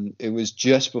 And it was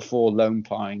just before Lone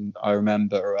Pine. I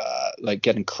remember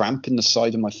getting cramp in the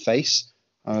side of my face.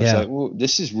 I was like, "Well,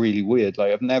 this is really weird.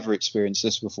 Like I've never experienced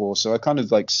this before." So I kind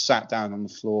of sat down on the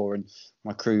floor, and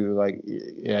my crew were like,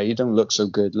 "Yeah, you don't look so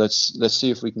good. Let's see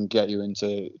if we can get you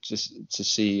into just to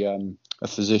see a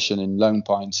physician in Lone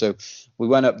Pine." So we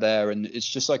went up there, and it's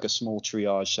just like a small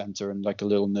triage center and like a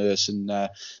little nurse. And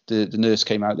the nurse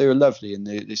came out. They were lovely, and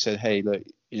they said, "Hey, look,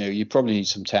 you probably need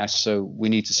some tests, so we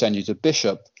need to send you to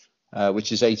Bishop."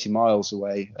 Which is 80 miles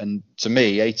away. And to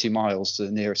me, 80 miles to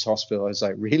the nearest hospital, I was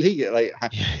like, really?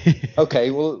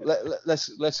 Okay, well,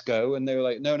 let's go. And they were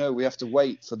like, no, we have to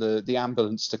wait for the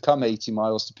ambulance to come 80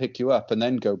 miles to pick you up and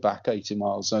then go back 80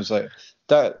 miles. And I was like,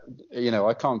 that,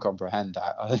 I can't comprehend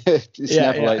that. It's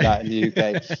never like that in the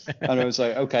UK. And I was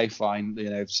like, okay, fine.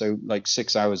 So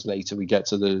 6 hours later, we get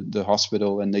to the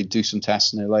hospital and they do some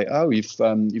tests and they're like, oh, you've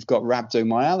got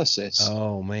rhabdomyolysis.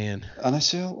 Oh, man. And I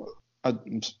said, oh,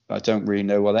 I don't really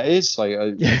know what that is.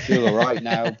 I feel all right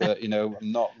now, but I'm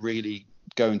not really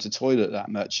going to toilet that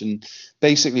much. And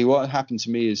basically what happened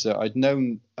to me is that I'd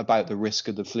known about the risk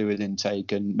of the fluid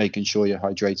intake and making sure you're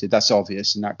hydrated. That's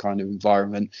obvious in that kind of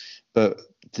environment. But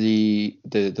the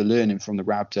learning from the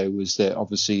rhabdo was that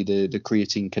obviously the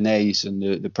creatine kinase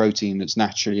and the protein that's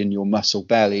naturally in your muscle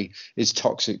belly is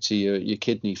toxic to your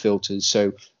kidney filters.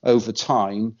 So over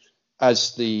time,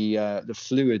 as the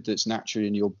fluid that's naturally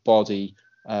in your body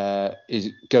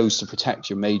goes to protect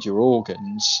your major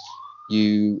organs,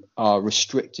 you are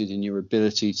restricted in your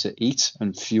ability to eat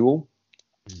and fuel.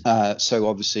 So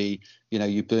obviously,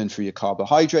 you burn through your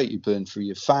carbohydrate, you burn through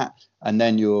your fat, and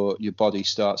then your body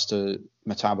starts to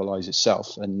metabolize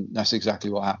itself. And that's exactly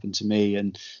what happened to me.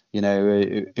 And,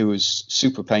 it was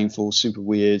super painful, super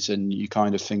weird. And you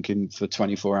kind of thinking for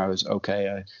 24 hours,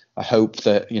 okay, I hope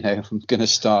that, I'm going to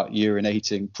start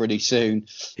urinating pretty soon.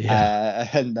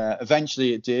 And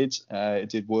eventually it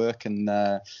did work and,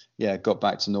 got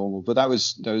back to normal. But that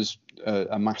was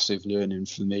a massive learning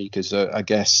for me, because I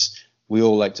guess we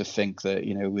all like to think that,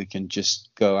 we can just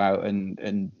go out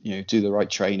and do the right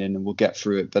training and we'll get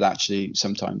through it. But actually,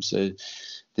 sometimes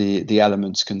the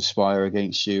elements conspire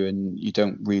against you, and you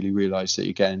don't really realize that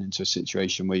you're getting into a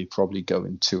situation where you're probably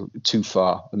going too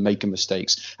far and making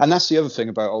mistakes. And that's the other thing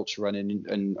about ultra running,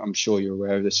 and I'm sure you're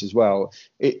aware of this as well.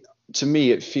 To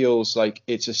me, it feels like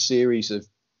it's a series of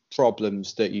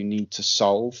problems that you need to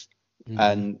solve. Mm-hmm.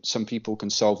 And some people can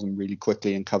solve them really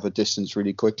quickly and cover distance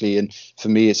really quickly. And for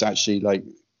me, it's actually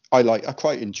I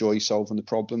quite enjoy solving the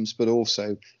problems, but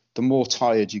also the more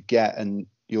tired you get, and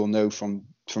you'll know from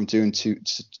doing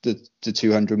the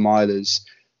 200 milers,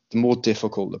 the more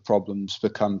difficult the problems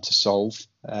become to solve,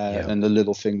 and the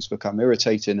little things become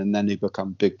irritating, and then they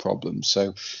become big problems.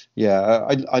 So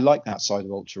I like that side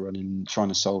of ultra running, trying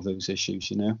to solve those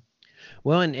issues,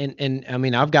 Well, and I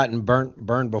mean, I've gotten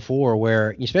burned before,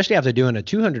 where especially after doing a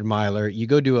 200 miler, you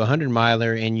go do a 100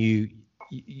 miler, and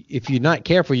if you're not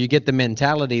careful, you get the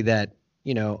mentality that,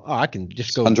 I can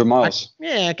just go 100 miles.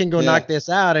 I can go knock this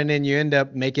out, and then you end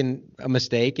up making a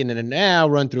mistake, and then now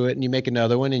run through it, and you make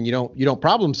another one, and you don't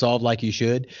problem solve like you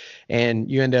should, and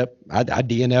you end up I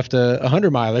DNF'd a 100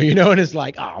 miler, and it's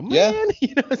like, oh man,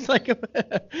 it's like it's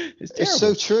terrible. It's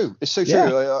so true. It's so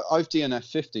true. I've DNF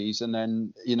 50s, and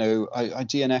then I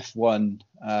DNF one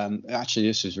Actually,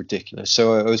 this is ridiculous.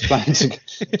 So I was planning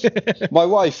to. My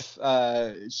wife,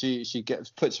 she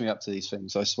puts me up to these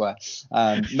things. I swear,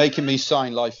 making me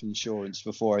sign life insurance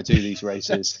before I do these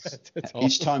races.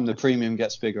 Each time the premium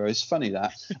gets bigger. It's funny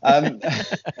that.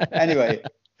 Anyway.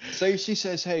 So she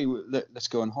says, "Hey, let's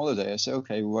go on holiday." I said,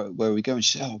 "Okay, where are we going?"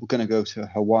 She said, "Oh, we're going to go to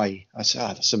Hawaii." I said, "Oh,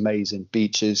 that's amazing.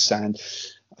 Beaches, sand."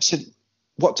 I said,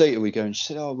 "What date are we going?" She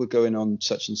said, "Oh, we're going on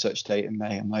such and such date in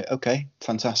May." I'm like, "Okay,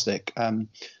 fantastic."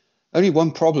 Only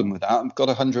one problem with that. I've got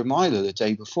 100-miler the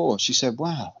day before. She said,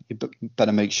 "Wow, you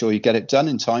better make sure you get it done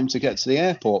in time to get to the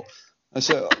airport." I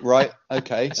said, "Right,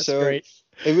 okay." That's great.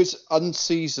 It was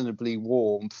unseasonably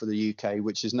warm for the UK,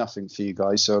 which is nothing for you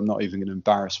guys. So I'm not even going to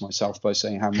embarrass myself by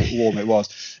saying how warm it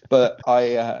was. But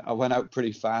I went out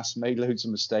pretty fast, made loads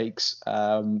of mistakes,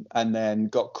 and then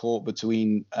got caught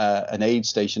between an aid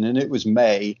station. And it was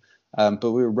May,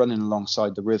 but we were running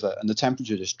alongside the river, and the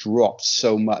temperature just dropped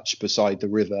so much beside the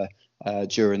river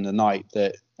during the night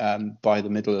that by the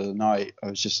middle of the night, I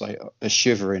was just like a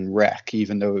shivering wreck,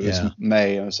 even though it was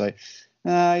May. I was like,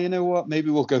 you know what?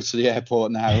 Maybe we'll go to the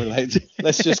airport now.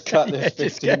 Let's just cut this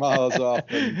 50 miles off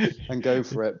and go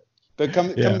for it. But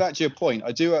coming back to your point,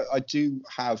 I do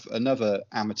have another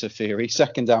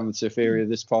second amateur theory of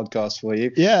this podcast for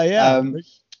you.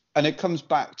 And it comes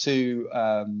back to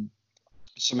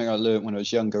something I learned when I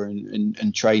was younger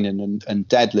in training and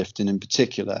deadlifting in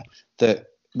particular, that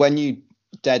when you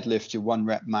deadlift your 1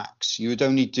 rep max, you would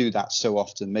only do that so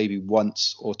often, maybe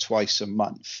once or twice a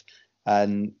month.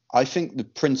 And I think the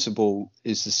principle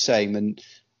is the same. And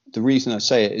the reason I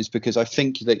say it is because I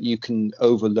think that you can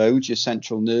overload your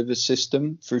central nervous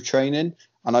system through training.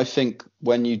 And I think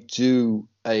when you do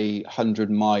a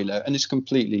 100-miler, and it's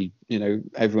completely,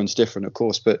 everyone's different, of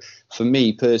course. But for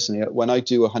me personally, when I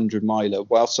do a 100-miler,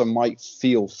 whilst I might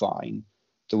feel fine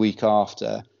the week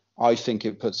after, I think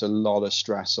it puts a lot of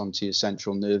stress onto your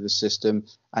central nervous system,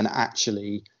 and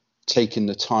actually taking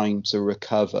the time to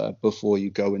recover before you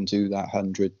go and do that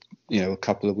 100, a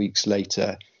couple of weeks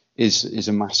later is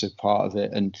a massive part of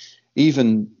it. And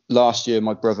even last year,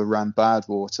 my brother ran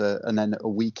Badwater, and then a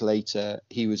week later,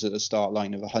 he was at the start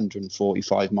line of a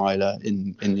 145-miler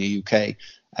in the UK.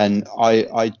 And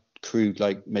I crewed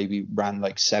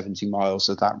ran 70 miles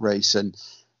of that race. And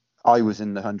I was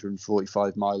in the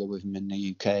 145-miler with him in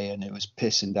the UK, and it was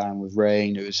pissing down with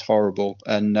rain. It was horrible.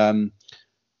 And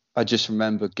I just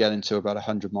remember getting to about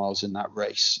 100 miles in that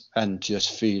race and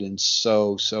just feeling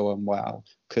so unwell.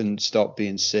 Couldn't stop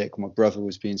being sick. My brother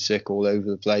was being sick all over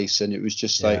the place. And it was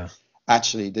just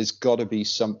actually, there's got to be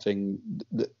something,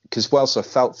 because whilst I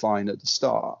felt fine at the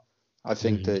start, I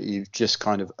think that you've just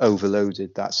kind of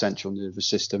overloaded that central nervous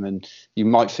system, and you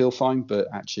might feel fine, but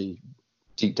actually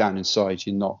deep down inside,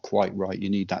 you're not quite right. You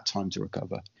need that time to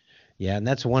recover. Yeah. And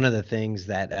that's one of the things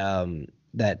that,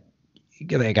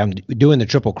 like I'm doing the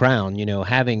Triple Crown,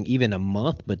 having even a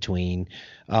month between,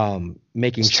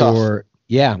 making sure,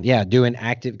 doing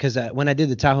active, because when I did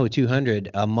the Tahoe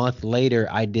 200, a month later,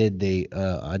 I did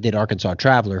Arkansas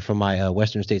Traveler for my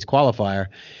Western States qualifier,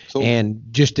 and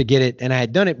just to get it, and I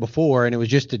had done it before, and it was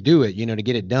just to do it, to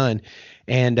get it done.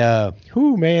 And,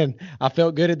 man, I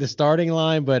felt good at the starting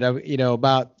line, but,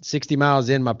 about 60 miles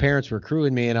in, my parents were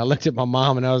crewing me, and I looked at my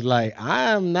mom and I was like,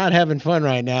 I'm not having fun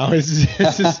right now. It'll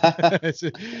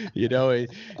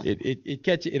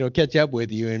catch up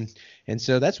with you. And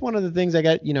so that's one of the things I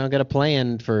got a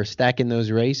plan for stacking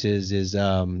those races is,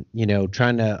 trying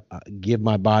to give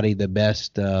my body the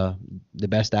best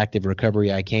active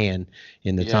recovery I can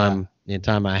in the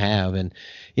time I have. And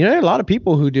there are a lot of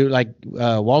people who do, like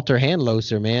Walter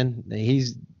Handloser, man.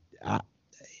 He's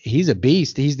a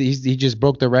beast. He just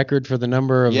broke the record for the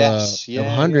number of hundreds.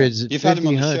 You've had him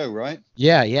on the show, right?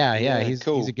 Yeah. He's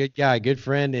a good guy, good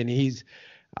friend, and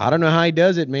I don't know how he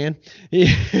does it, man.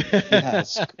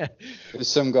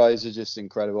 Some guys are just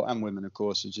incredible, and women, of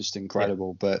course, are just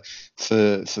incredible. But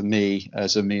for me,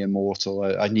 as a mere mortal,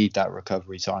 I need that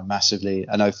recovery time massively.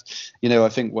 And I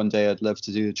think one day I'd love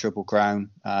to do the Triple Crown.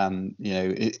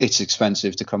 It's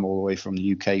expensive to come all the way from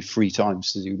the UK 3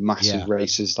 times to do massive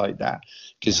races like that,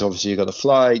 because obviously you've got the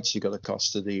flights, you've got the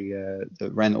cost of the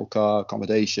rental car,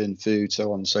 accommodation, food,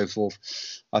 so on and so forth.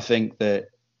 I think that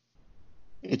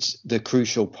it's the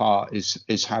crucial part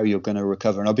is how you're going to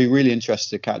recover. And I'll be really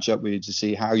interested to catch up with you to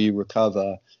see how you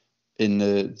recover in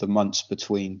the months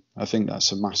between. I think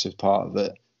that's a massive part of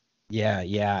it. Yeah,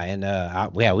 yeah, and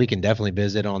yeah, we can definitely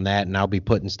visit on that, and I'll be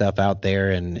putting stuff out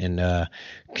there and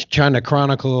trying to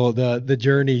chronicle the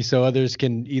journey so others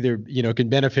can either can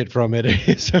benefit from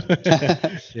it. So,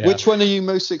 yeah. Which one are you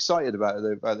most excited about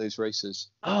those races?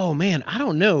 Oh man, I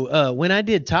don't know. When I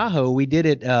did Tahoe, we did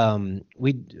it.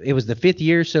 It was the 5th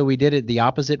year, so we did it the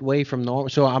opposite way from normal.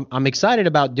 So I'm excited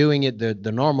about doing it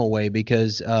the normal way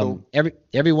because Cool.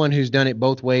 everyone who's done it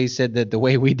both ways said that the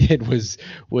way we did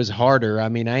was harder. I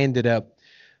mean, I ended up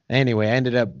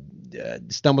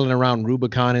stumbling around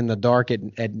Rubicon in the dark at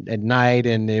night,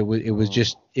 and it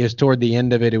was toward the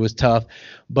end of it. It was tough,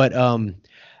 but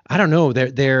I don't know.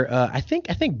 I think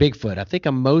Bigfoot. I think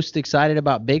I'm most excited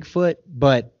about Bigfoot,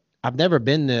 but I've never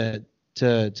been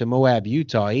to Moab,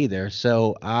 Utah either.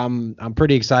 So I'm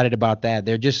pretty excited about that.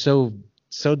 They're just so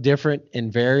different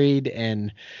and varied,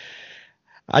 and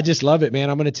I just love it, man.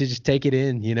 I'm gonna just take it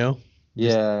in,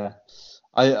 Yeah.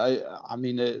 I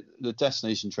mean, the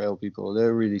Destination Trail people,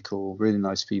 they're really cool, really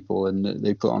nice people, and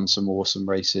they put on some awesome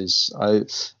races.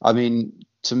 I mean,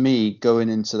 to me, going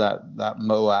into that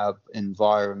Moab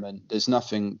environment, there's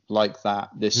nothing like that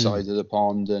this side of the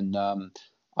pond, and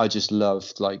I just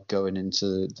loved like going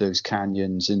into those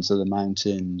canyons, into the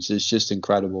mountains. It's just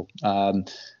incredible.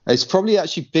 It's probably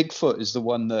actually Bigfoot is the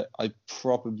one that I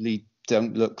probably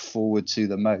don't look forward to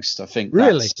the most. I think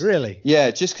really,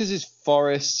 yeah, just because it's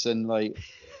forests and like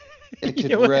it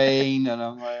could rain, and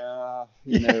I'm like,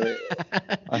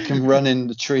 I can run in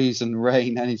the trees and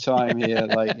rain anytime here,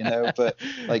 like but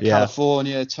like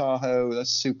California, Tahoe, that's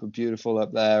super beautiful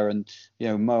up there, and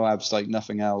Moab's like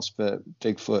nothing else, but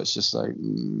Bigfoot's just like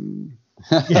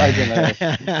I don't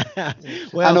know.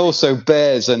 Well, and also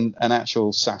bears and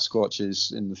actual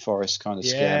Sasquatches in the forest kind of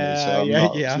scare me,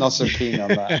 so I'm not so keen on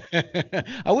that.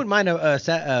 I wouldn't mind a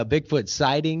Bigfoot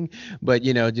sighting, but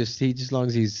just as long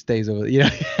as he stays over.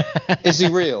 Is he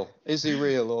real? Is he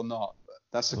real or not?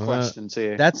 That's the question to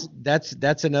you.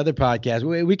 That's another podcast.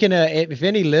 We can if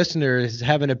any listeners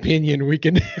have an opinion, we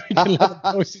can let them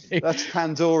post it. That's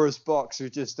Pandora's box we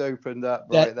just opened up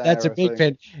right there. That's a big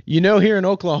fan. Here in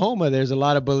Oklahoma, there's a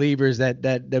lot of believers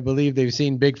that believe they've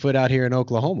seen Bigfoot out here in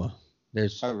Oklahoma.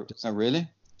 Oh, really?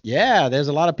 Yeah, there's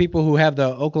a lot of people who have the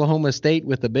Oklahoma State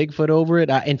with the Bigfoot over it.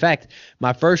 In fact,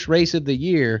 my first race of the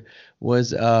year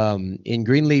was in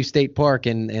Greenleaf State Park,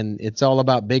 and it's all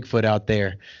about Bigfoot out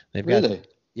there. They've got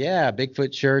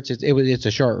Bigfoot shirts. It's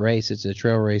a short race. It's a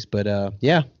trail race, but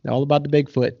all about the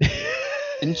Bigfoot.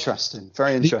 Interesting,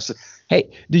 very interesting. Hey,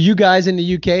 do you guys in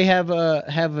the UK have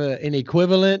an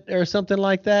equivalent or something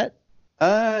like that?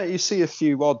 You see a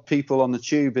few odd people on the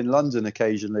tube in London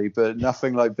occasionally, but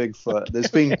nothing like Bigfoot.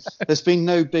 There's been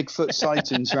no Bigfoot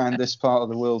sightings around this part of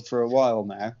the world for a while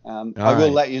now. I will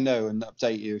let you know and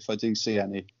update you if I do see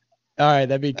any. All right,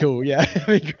 that'd be cool. Yeah,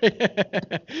 that'd be great.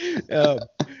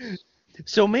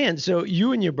 So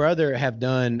you and your brother have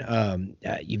done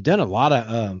you've done a lot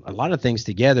of things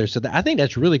together. So I think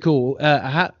that's really cool.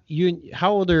 How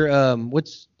old are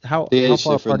how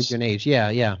far apart is your age?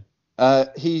 Yeah.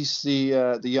 He's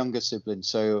the younger sibling,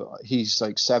 so he's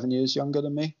like 7 years younger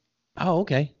than me. Oh,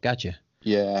 okay, gotcha.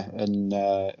 Yeah, and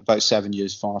about 7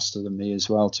 years faster than me as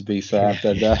well, to be fair.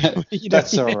 But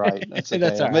that's all right. That's okay.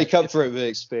 That's all right. Make up for it with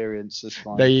experience. That's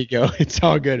fine. There you go. It's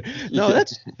all good. No,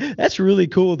 that's really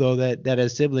cool though. That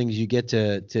as siblings you get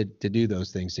to do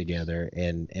those things together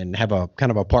and have a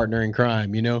kind of a partner in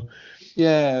crime.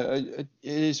 Yeah, it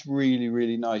is really,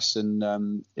 really nice,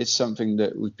 and it's something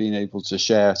that we've been able to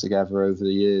share together over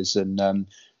the years. And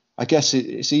I guess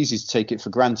it's easy to take it for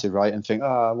granted, right? And think,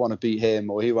 I want to beat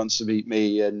him, or he wants to beat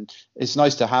me. And it's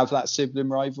nice to have that sibling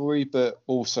rivalry, but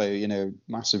also,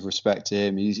 massive respect to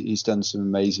him. He's done some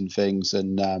amazing things,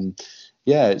 and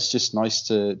it's just nice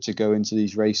to go into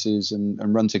these races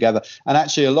and run together. And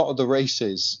actually, a lot of the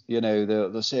races,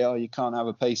 they'll say, you can't have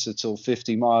a pacer till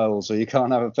 50 miles, or you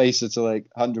can't have a pacer till like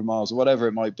 100 miles, or whatever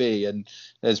it might be. And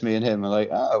there's me and him are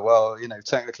like,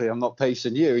 technically I'm not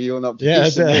pacing you, you're not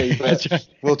pacing me, but right.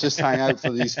 We'll just hang out for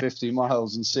these 50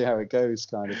 miles and see how it goes,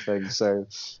 kind of thing. So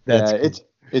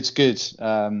it's good.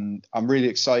 I'm really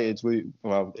excited.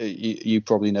 You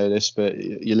probably know this, but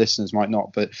your listeners might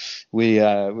not. But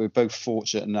we're both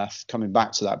fortunate enough coming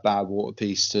back to that Badwater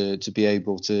piece to be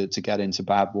able to get into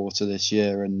Badwater this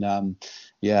year, and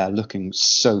looking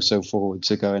so forward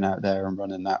to going out there and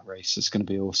running that race. It's going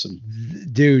to be awesome,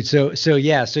 dude. So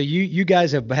you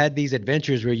guys have had these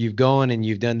adventures where you've gone and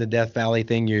you've done the Death Valley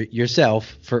thing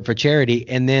yourself for charity,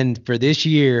 and then for this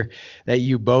year that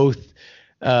you both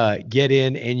get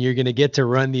in and you're going to get to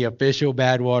run the official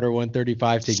Badwater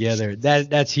 135 together.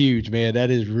 That's huge, man.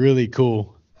 That is really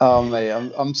cool. Oh mate,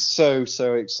 I'm so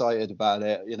excited about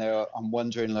it. You know, I'm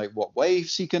wondering like what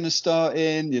wave's he going to start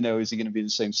in? You know, is he going to be the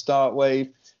same start wave?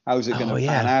 How's it going to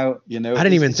pan out? You know, I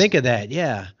didn't even think of that.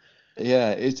 Yeah.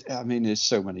 Yeah, I mean, there's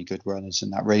so many good runners in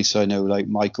that race. I know like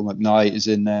Michael McKnight is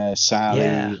in there,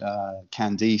 Sally,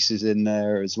 Candice is in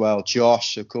there as well,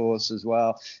 Josh, of course, as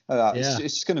well.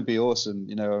 It's going to be awesome.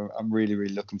 You know, I'm really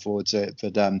looking forward to it.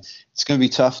 But it's going to be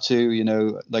tough too. You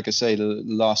know, like I say, the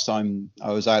last time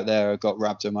I was out there, I got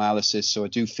rhabdomyolysis, so I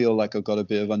do feel like I've got a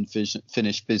bit of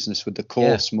unfinished business with the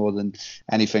course more than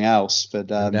anything else. But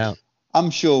no doubt. I'm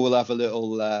sure we'll have a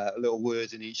little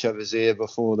word in each other's ear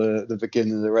before the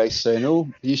beginning of the race, saying, "Oh,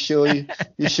 you sure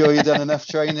you've done enough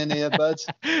training here, bud?"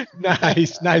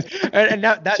 Nice. And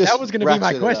that was going to be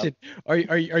my question. Are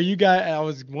you guys? I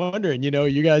was wondering, you know,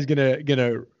 you guys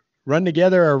gonna run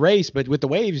together a race, but with the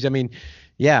waves, I mean,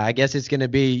 yeah, I guess it's going to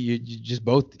be you just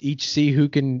both each see who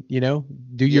can, you know,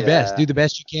 do your best, do the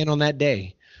best you can on that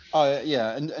day. Oh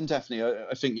yeah, and definitely,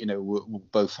 I think, you know, we'll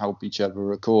both help each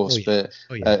other, of course. But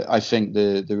I think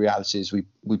the reality is we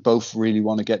both really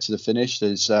want to get to the finish.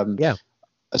 There's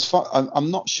as far I'm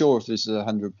not sure if this is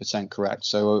 100% correct,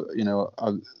 so you know,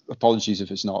 apologies if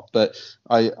it's not. But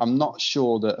I'm not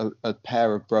sure that a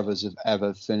pair of brothers have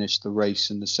ever finished the race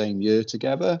in the same year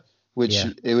together. Which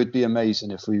it would be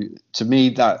amazing if we. To me,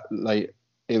 that like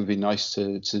it would be nice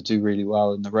to do really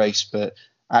well in the race, but.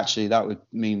 Actually, that would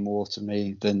mean more to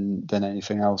me than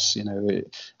anything else. You know,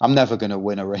 I'm never going to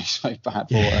win a race like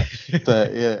Badwater,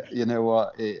 but yeah, you know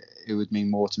what? It would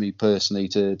mean more to me personally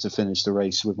to finish the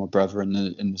race with my brother in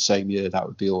the same year. That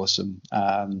would be awesome.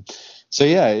 So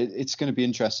yeah, it's going to be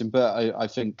interesting. But I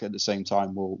think at the same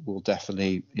time, we'll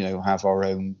definitely, you know, have our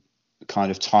own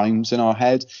kind of times in our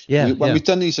head. When we've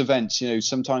done these events, you know,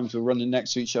 sometimes we're running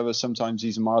next to each other, sometimes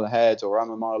he's a mile ahead or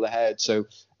I'm a mile ahead. So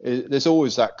there's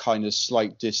always that kind of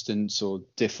slight distance or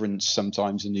difference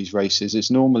sometimes in these races.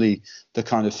 It's normally the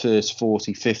kind of first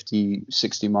 40, 50,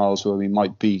 60 miles where we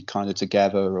might be kind of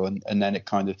together, and then it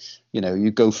kind of, you know, you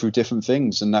go through different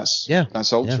things, and that's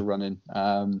ultra running.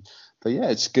 But yeah,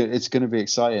 it's good. It's going to be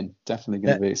exciting. Definitely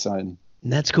going to be exciting.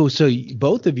 That's cool. So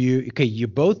both of you, okay,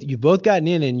 you've both gotten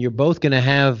in, and you're both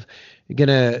gonna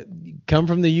come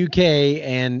from the UK,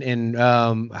 and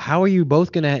how are you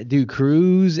both gonna do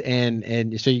crews,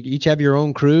 and so you each have your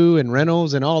own crew and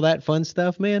rentals and all that fun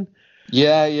stuff, man?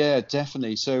 Yeah,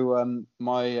 definitely. So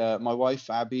my wife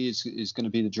Abby is going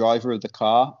to be the driver of the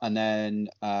car, and then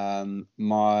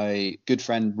my good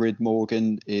friend Rid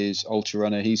Morgan is ultra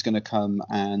runner. He's going to come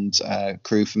and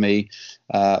crew for me.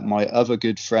 My other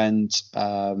good friend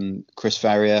Chris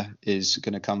Ferrier is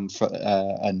going to come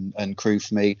and crew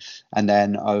for me. And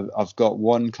then I've got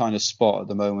one kind of spot at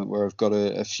the moment where I've got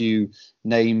a few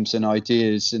names and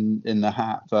ideas in the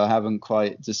hat, but I haven't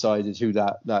quite decided who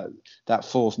that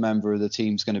fourth member of the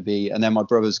team's going to be. And then my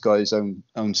brother's got his own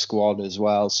squad as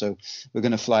well, so we're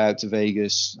going to fly out to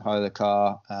Vegas, hire the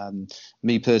car.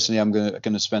 Me personally, I'm going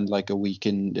to spend like a week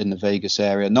in the Vegas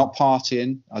area, not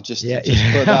partying. I'll just put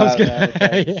that out there.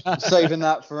 Okay? Saving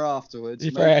that for afterwards.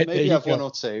 Maybe have one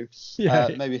or two,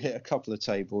 maybe hit a couple of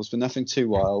tables, but nothing too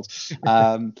wild.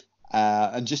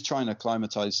 And just trying to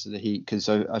acclimatize to the heat, because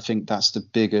I think that's the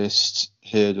biggest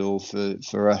hurdle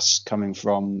for us coming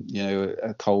from, you know,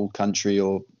 a cold country,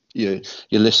 or your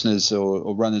listeners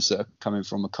or runners that are coming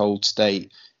from a cold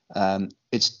state.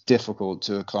 It's difficult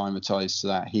to acclimatize to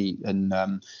that heat. And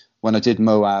when I did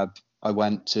Moab, I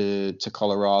went to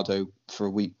Colorado for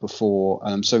a week before,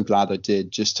 and I'm so glad I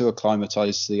did, just to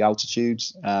acclimatize to the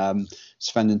altitudes.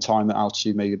 Spending time at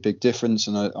altitude made a big difference,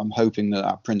 and I'm hoping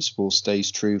that principle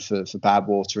stays true for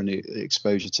Badwater and the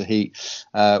exposure to heat.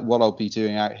 What I'll be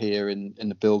doing out here in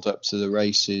the build up to the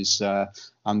race is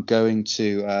I'm going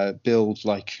to build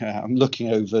I'm looking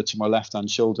over to my left hand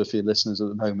shoulder for your listeners at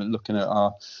the moment, looking at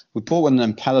we bought one of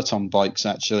them Peloton bikes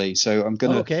actually, so I'm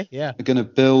gonna I'm gonna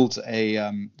build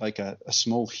a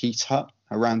small heat hut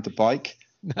around the bike.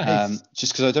 Nice.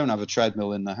 Just because I don't have a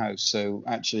treadmill in the house. So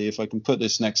actually, if I can put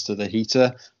this next to the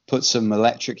heater, put some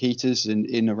electric heaters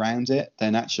in around it,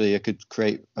 then actually I could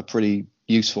create a pretty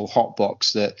useful hot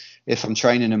box that if I'm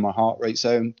training in my heart rate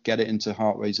zone, get it into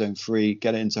heart rate zone 3,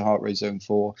 get it into heart rate zone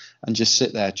 4, and just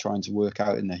sit there trying to work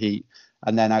out in the heat.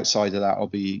 And then outside of that, I'll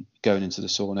be going into the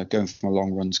sauna, going for my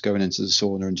long runs, going into the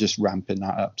sauna, and just ramping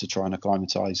that up to try and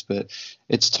acclimatize. But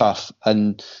it's tough.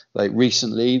 And like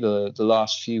recently, the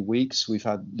last few weeks, we've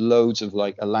had loads of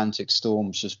like Atlantic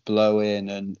storms just blow in,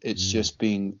 and it's just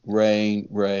been rain,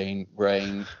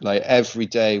 like every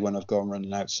day when I've gone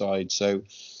running outside. So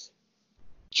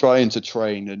trying to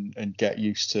train and get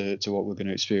used to what we're going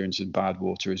to experience in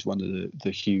Badwater is one of the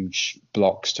huge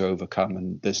blocks to overcome.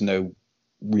 And there's no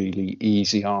really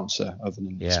easy answer other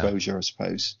than exposure, I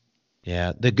suppose.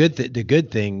 Yeah, the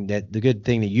good thing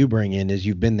that you bring in is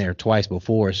you've been there twice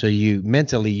before, so you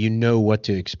mentally know what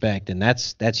to expect, and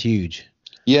that's huge.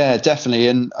 Yeah, definitely.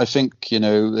 And I think,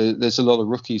 there's a lot of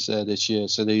rookies there this year.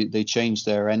 So they changed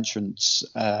their entrance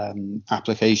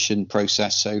application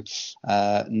process. So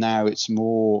now it's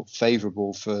more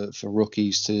favorable for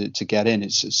rookies to get in.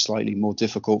 It's slightly more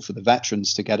difficult for the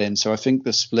veterans to get in. So I think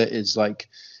the split is like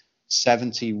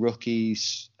 70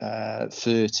 rookies,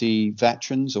 30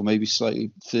 veterans, or maybe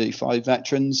slightly 35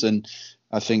 veterans. And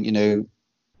I think,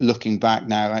 looking back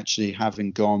now, actually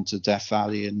having gone to Death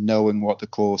Valley and knowing what the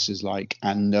course is like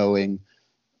and knowing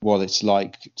what it's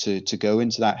like to go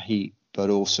into that heat,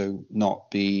 but also not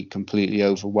be completely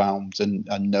overwhelmed and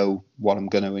know what I'm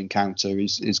going to encounter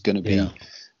is going to be,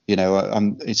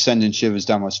 it's sending shivers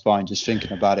down my spine just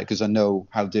thinking about it, because I know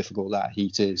how difficult that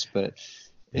heat is. But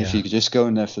if you could just go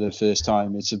in there for the first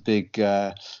time, it's a big,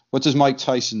 what does Mike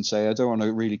Tyson say? I don't want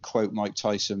to really quote Mike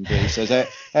Tyson, but he says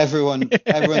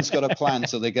everyone's got a plan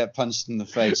till they get punched in the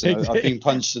face. And I've been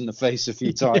punched in the face a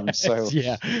few times, so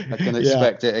I can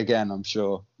expect it again, I'm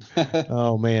sure.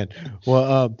 Oh man.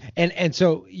 Well, and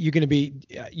so you're going to be,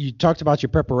 you talked about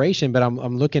your preparation, but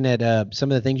I'm looking at some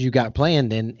of the things you got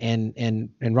planned, and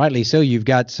rightly so. You've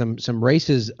got some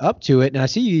races up to it, and I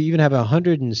see you even have a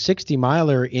 160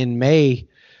 miler in May,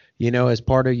 as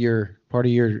part of your,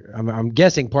 I'm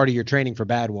guessing part of your training for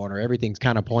Badwater. Everything's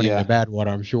kind of pointing to Badwater,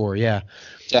 I'm sure. Yeah,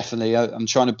 definitely. I'm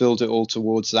trying to build it all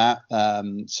towards that.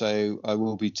 So I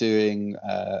will be doing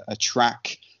a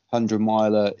track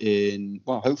 100-miler in,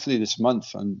 hopefully this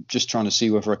month. I'm just trying to see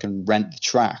whether I can rent the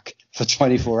track for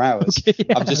 24 hours. Okay,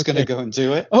 I'm just going to go and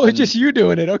do it. Oh, it's just you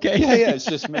doing it. Okay. Yeah, it's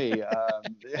just me.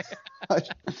 Nice.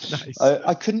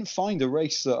 I couldn't find a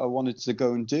race that I wanted to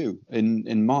go and do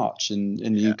in March in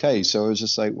the UK. So I was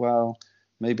just like, well,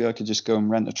 maybe I could just go and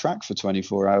rent a track for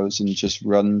 24 hours and just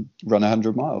run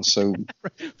 100 miles. So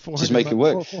just make it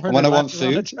work. And when I want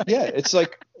food, it's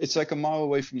like a mile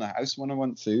away from the house. When I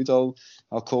want food, I'll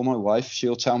call my wife.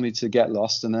 She'll tell me to get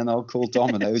lost, and then I'll call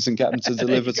Domino's and get them to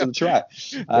deliver to the track.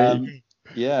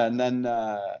 And then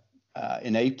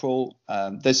in April,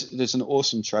 there's an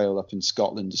awesome trail up in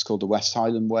Scotland. It's called the West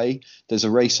Highland Way. There's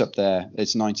a race up there.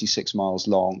 It's 96 miles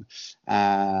long.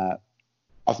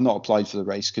 I've not applied for the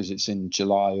race because it's in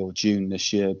July or June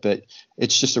this year, but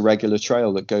it's just a regular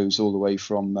trail that goes all the way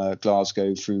from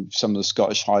Glasgow through some of the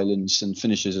Scottish Highlands and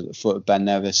finishes at the foot of Ben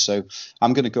Nevis. So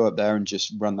I'm going to go up there and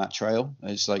just run that trail.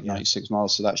 It's like 96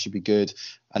 miles, so that should be good.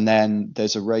 And then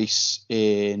there's a race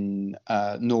in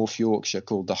North Yorkshire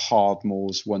called the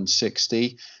Hardmoors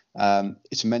 160.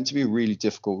 It's meant to be a really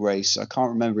difficult race. I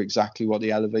can't remember exactly what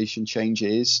the elevation change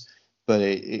is, but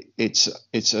it's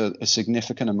a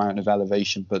significant amount of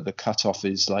elevation, but the cutoff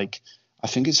is like, I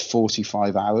think it's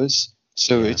 45 hours.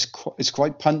 So it's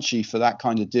quite punchy for that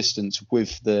kind of distance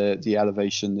with the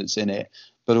elevation that's in it.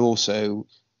 But also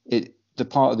the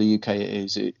part of the UK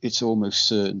it's almost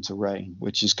certain to rain,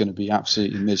 which is going to be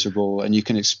absolutely miserable. And you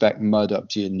can expect mud up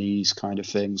to your knees kind of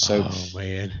thing. So oh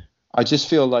man, I just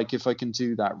feel like if I can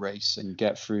do that race and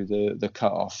get through the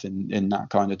cutoff in that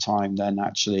kind of time, then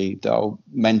actually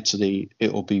mentally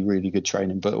it'll be really good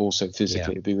training, but also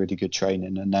physically it'll be really good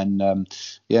training. And then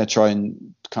try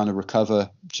and kind of recover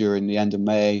during the end of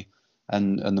May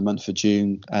and the month of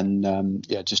June, and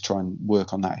just try and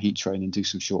work on that heat train and do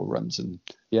some short runs, and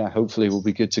hopefully we'll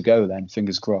be good to go then.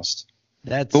 Fingers crossed.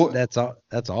 That's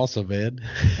awesome, man.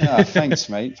 Yeah, thanks,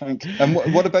 mate. And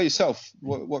what about yourself?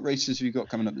 What races have you got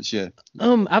coming up this year?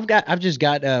 I've just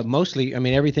got mostly. I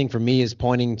mean, everything for me is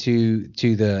pointing to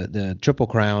the Triple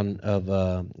Crown of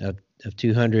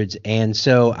 200s, and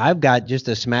so I've got just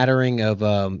a smattering of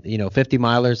 50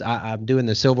 milers. I'm doing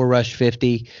the Silver Rush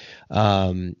 50,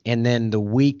 and then the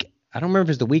week. I don't remember if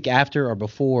it's the week after or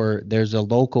before. There's a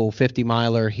local 50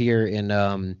 miler here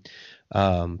in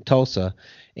Tulsa.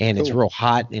 And cool. It's real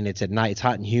hot, and it's at night. It's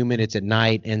hot and humid. It's at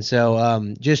night, and so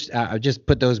I just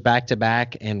put those back to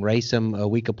back and race them a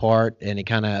week apart, and it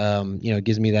kind of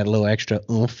gives me that little extra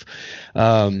oomph.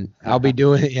 I'll be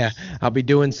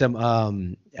doing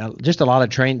some just a lot of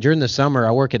train during the summer.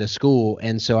 I work at a school,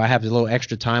 and so I have a little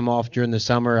extra time off during the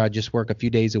summer. I just work a few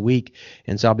days a week,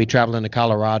 and so I'll be traveling to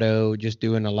Colorado, just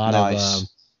doing a lot of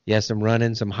some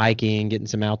running, some hiking, getting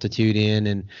some altitude in,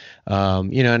 and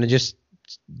and just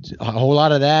a whole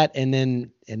lot of that, and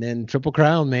then Triple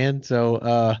Crown, man.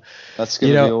 So that's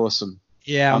gonna be awesome.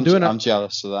 Yeah, I'm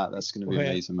jealous of that. That's gonna be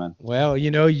amazing, man. Well,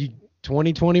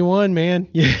 2021, man.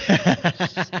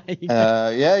 Yeah.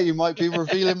 Yeah, you might be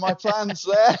revealing my plans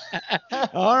there.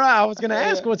 All right, I was going to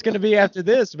ask what's going to be after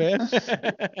this, man.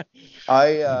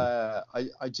 I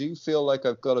do feel like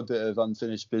I've got a bit of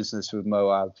unfinished business with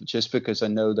Moab, just because I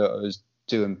know that I was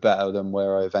doing better than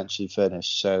where I eventually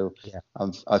finished. So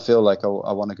I feel like I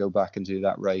want to go back and do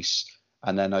that race,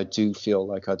 and then I do feel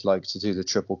like I'd like to do the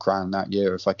Triple Crown that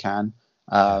year if I can.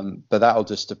 But that'll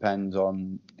just depend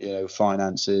on,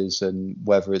 finances and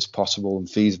whether it's possible and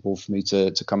feasible for me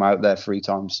to come out there 3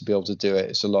 times to be able to do it.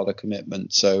 It's a lot of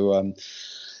commitment. So,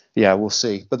 we'll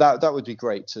see. But that would be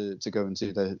great to go and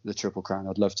do the Triple Crown.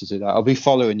 I'd love to do that. I'll be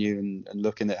following you and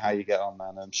looking at how you get on,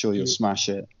 man. I'm sure you'll smash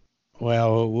it.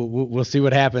 Well, we'll see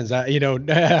what happens.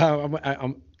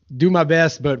 I'm do my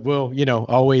best, but we'll,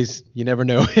 always, you never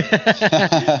know.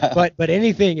 but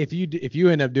anything, if you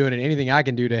end up doing it, anything I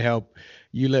can do to help,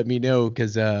 you let me know,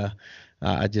 because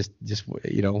I just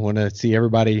want to see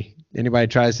anybody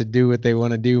tries to do what they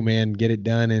want to do, man, get it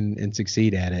done and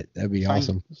succeed at it. That'd be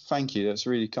awesome. Thank you. That's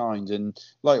really kind. And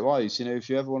likewise, if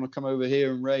you ever want to come over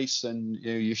here and race, and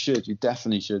you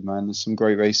definitely should, man. There's some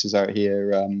great races out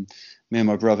here. Me and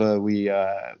my brother, we've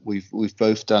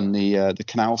both done the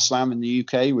Canal Slam in the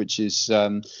UK, which is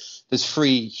there's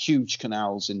 3 huge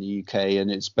canals in the UK,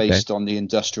 and it's based on the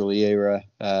industrial era,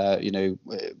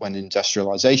 when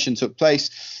industrialization took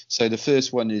place. So the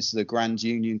first one is the Grand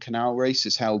Union Canal Race.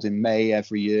 It's held in May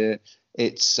every year.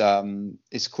 It's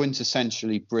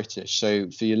quintessentially British.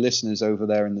 So for your listeners over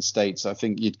there in the States, I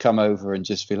think you'd come over and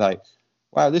just be like,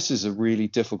 wow, this is a really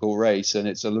difficult race, and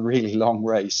it's a really long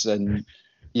race. And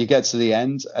you get to the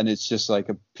end, and it's just like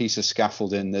a piece of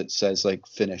scaffolding that says like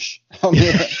finish.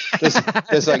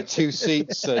 There's like 2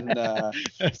 seats, and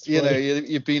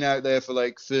you've been out there for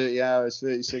like 30 hours,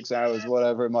 36 hours,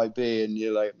 whatever it might be, and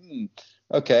you're like,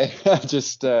 okay,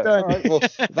 just all right. Well,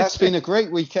 that's been a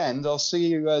great weekend. I'll see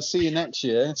you next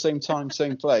year, same time,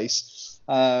 same place.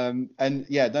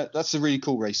 That's a really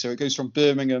cool race. So it goes from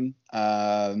Birmingham,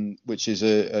 which is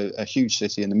a huge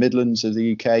city in the Midlands of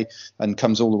the UK, and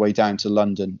comes all the way down to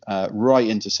London, right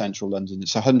into central London.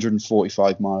 It's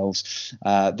 145 miles.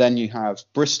 Then you have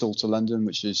Bristol to London,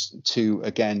 which is 2,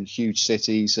 again, huge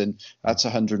cities, and that's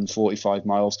 145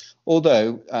 miles.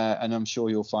 Although, and I'm sure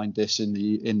you'll find this in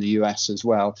the US as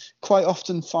well, quite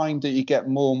often find that you get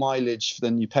more mileage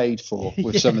than you paid for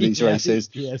with some of these races.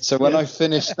 So when I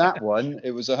finished that one,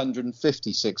 it was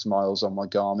 156 miles on my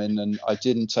Garmin, and I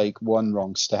didn't take one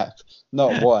wrong step,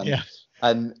 not one.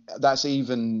 And that's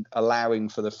even allowing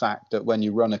for the fact that when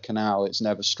you run a canal, it's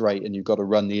never straight, and you've got to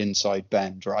run the inside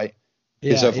bend, right?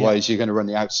 Because otherwise you're going to run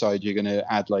the outside, you're going to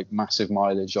add like massive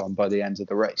mileage on by the end of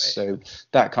the race. Right. So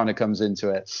that kind of comes into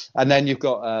it. And then you've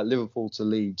got Liverpool to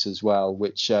Leeds as well,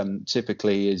 which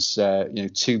typically is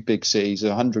 2 big cities,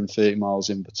 130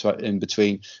 miles in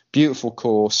between. Beautiful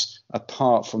course,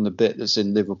 apart from the bit that's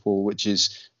in Liverpool, which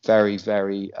is very,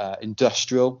 very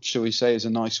industrial, shall we say, is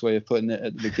a nice way of putting it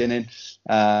at the beginning.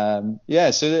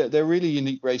 So they're really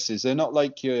unique races. They're not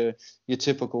like your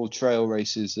typical trail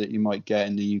races that you might get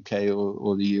in the UK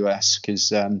or the US,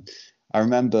 because I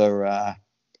remember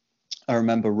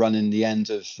running the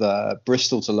end of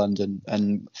Bristol to London,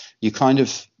 and you kind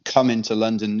of come into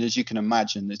London, as you can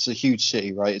imagine, it's a huge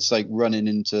city, right? It's like running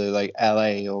into like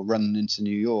LA or running into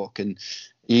New York, and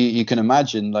you can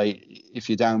imagine, like, if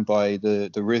you're down by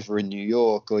the river in New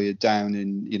York, or you're down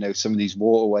in some of these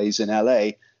waterways in LA,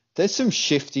 there's some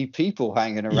shifty people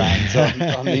hanging around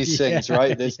on these things,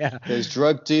 right? There's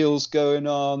drug deals going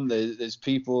on. There's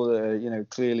people that are,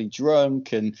 clearly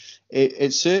drunk, and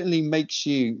it certainly makes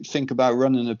you think about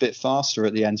running a bit faster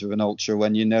at the end of an ultra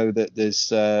when you know that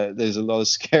there's a lot of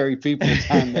scary people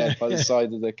down there by the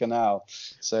side of the canal.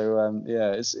 So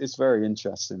it's very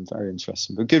interesting,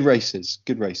 but good races.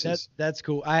 That's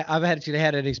cool. I've actually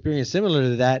had an experience similar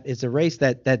to that. It's a race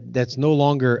that's no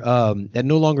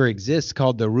longer exists,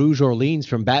 called the Rouge Orleans,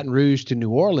 from Baton Rouge to New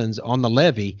Orleans on the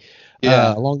levee,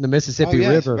 along the Mississippi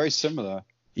River. Very similar.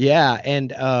 Yeah,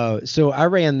 and so I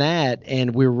ran that,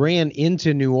 and we ran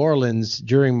into New Orleans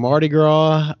during Mardi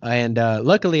Gras, and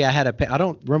luckily I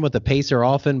don't run with a pacer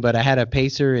often, but I had a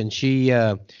pacer, and she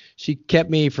kept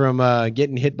me from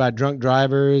getting hit by drunk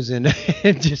drivers and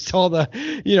just all the,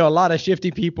 a lot of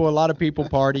shifty people, a lot of people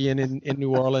partying in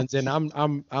New Orleans, and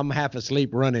I'm half asleep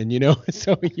running,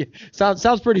 So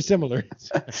sounds pretty similar.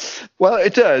 Well,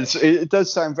 it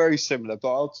does sound very similar,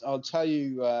 but I'll tell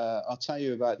you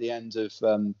about the end of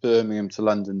Birmingham to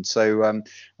London. So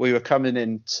we were coming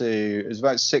it was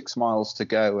about 6 miles to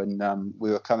go, and we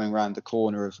were coming around the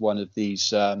corner of one of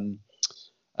these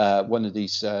one of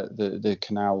these the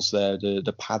canals there,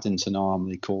 the Paddington Arm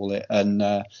they call it, and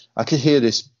I could hear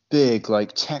this big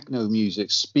like techno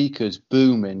music, speakers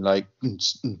booming like, and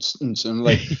I'm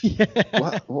like,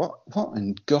 what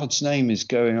in God's name is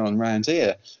going on around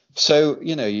here? So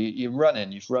you're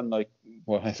running, you've run like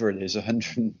whatever it is,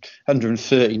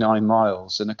 139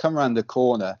 miles, and I come around the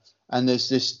corner and there's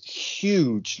this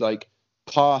huge like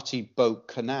party boat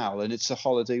canal, and it's a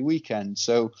holiday weekend,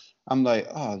 so I'm like,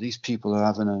 oh, these people are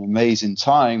having an amazing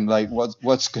time. Like,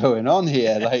 what's going on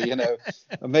here? Like,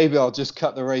 maybe I'll just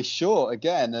cut the race short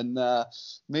again. And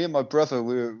me and my brother,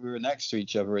 we were next to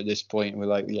each other at this point, and we're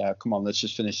like, yeah, come on, let's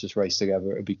just finish this race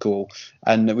together. It'd be cool.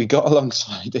 And we got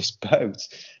alongside this boat,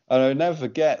 and I'll never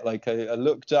forget. Like, I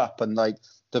looked up, and like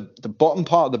the bottom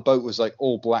part of the boat was like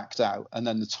all blacked out, and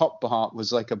then the top part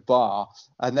was like a bar,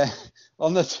 and then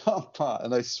on the top part,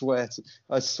 and I swear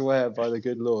by the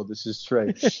good Lord, this is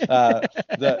true.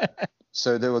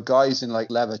 So there were guys in like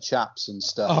leather chaps and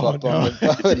stuff on the boat,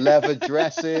 leather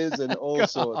dresses and all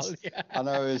sorts. Yeah. And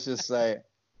I was just like,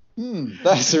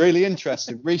 that's really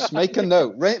interesting. Reese, make a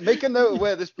note. Make a note of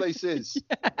where this place is.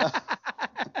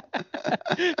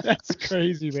 That's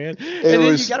crazy, man.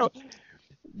 You gotta.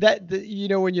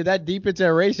 When you're that deep into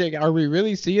a racing, are we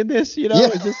really seeing this? Yeah.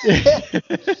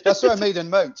 That's why I made a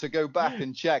note to go back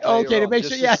and check. Okay, to make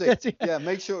sure. Yeah,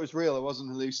 make sure it was real. I wasn't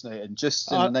hallucinating.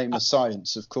 Just in the name of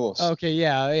science, of course. Okay,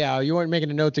 yeah. You weren't making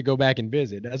a note to go back and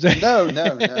visit. No.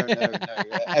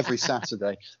 Every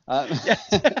Saturday. That's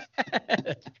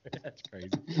crazy.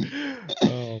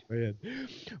 Oh man.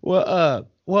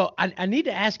 Well, I need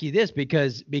to ask you this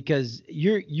because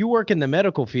you work in the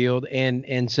medical field and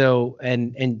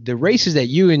the races that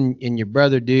you and your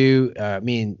brother do,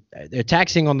 they're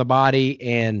taxing on the body.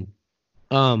 And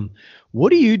what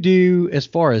do you do as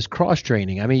far as cross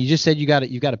training? I mean, you just said you got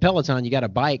a Peloton, you got a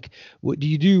bike. What do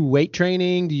you do? Weight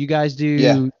training? Do you guys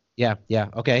do? Yeah.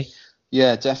 Okay.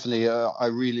 Yeah, definitely.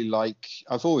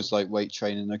 I've always liked weight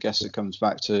training. I guess it comes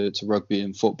back to rugby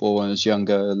and football. When I was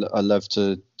younger, I loved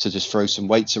to just throw some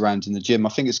weights around in the gym. I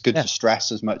think it's good for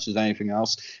stress as much as anything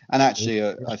else. And actually,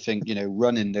 I think,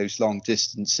 running those long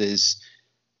distances,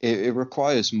 it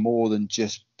requires more than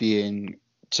just being,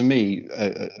 to me,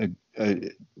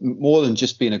 more than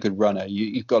just being a good runner.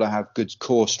 You've got to have good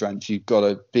core strength. You've got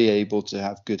to be able to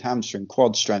have good hamstring,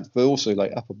 quad strength, but also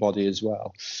like upper body as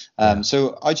well.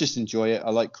 So I just enjoy it. I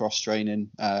like cross training.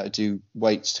 I do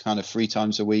weights kind of 3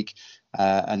 times a week,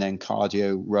 and then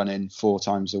cardio running 4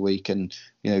 times a week, and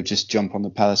just jump on the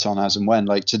Peloton as and when.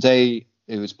 Like today,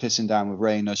 it was pissing down with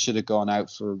rain. I should have gone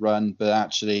out for a run, but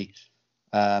actually,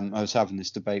 I was having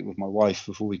this debate with my wife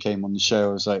before we came on the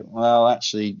show. I was like, well,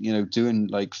 actually, doing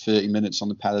like 30 minutes on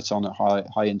the Peloton at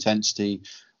high intensity,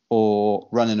 or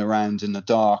running around in the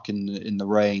dark in the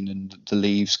rain and the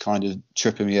leaves kind of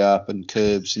tripping me up and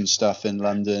curbs and stuff in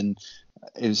London,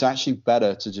 it was actually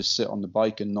better to just sit on the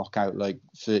bike and knock out like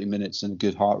 30 minutes in a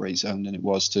good heart rate zone than it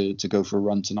was to go for a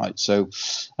run tonight. So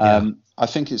I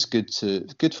think it's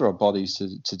good for our bodies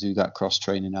to do that cross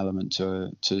training element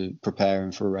to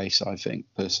preparing for a race, I think,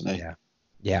 personally.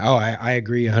 Yeah. Oh, I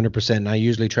agree 100%. And I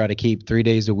usually try to keep 3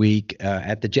 days a week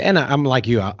at the gym. And I'm like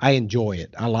you, I enjoy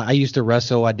it. I used to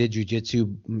wrestle. I did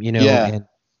jujitsu,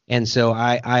 and so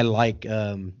I like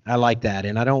that.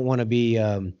 And I don't want to be,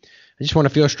 I just want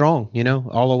to feel strong,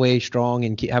 all the way strong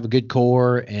and have a good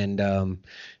core. And, and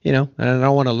I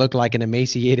don't want to look like an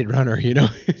emaciated runner,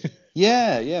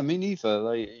 Yeah, me neither.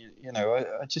 Like,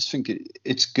 I just think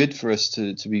it's good for us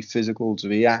to be physical, to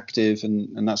be active,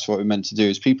 and that's what we're meant to do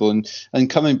as people. And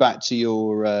coming back to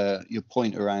your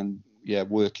point around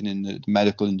working in the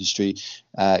medical industry,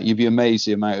 you'd be amazed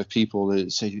the amount of people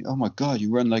that say, oh my God, you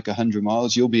run like 100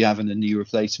 miles, you'll be having a knee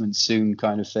replacement soon,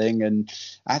 kind of thing. And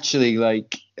actually,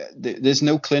 like, there's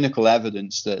no clinical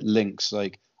evidence that links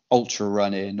like ultra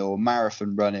running or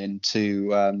marathon running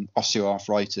to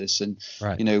osteoarthritis. And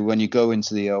when you go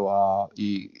into the OR,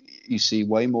 you see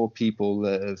way more people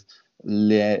that have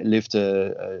lived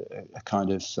a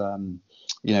kind of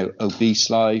obese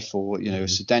life, or a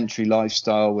sedentary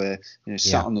lifestyle where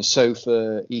sat on the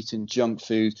sofa eating junk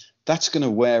food. That's going to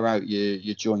wear out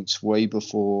your joints way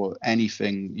before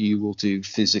anything you will do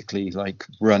physically, like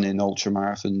running ultra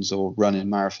marathons or running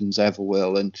marathons ever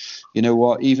will. And you know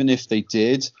what, even if they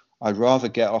did, I'd rather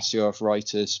get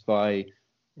osteoarthritis by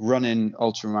running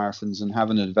ultra marathons and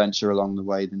having an adventure along the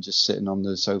way than just sitting on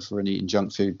the sofa and eating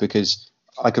junk food, because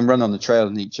I can run on the trail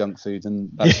and eat junk food, and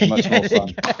that's much more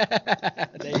fun.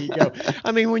 There you go.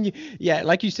 I mean,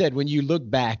 like you said, when you look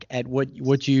back at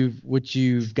what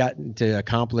you've gotten to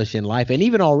accomplish in life, and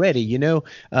even already, you're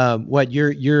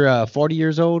 40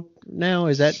 years old now,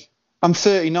 is that? I'm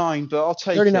 39, but I'll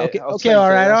take 39. it. Okay, all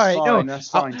right. Fine, No, that's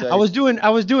fine, Dave. I was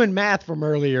doing math from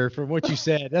earlier from what you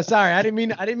said. That's all right. I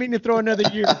didn't mean to throw another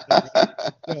year.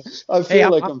 So, I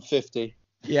feel like I'm 50.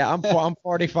 Yeah, I'm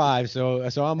 45, so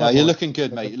I'm. No, you're looking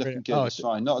good, mate. You're looking good. It's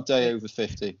fine. Not a day over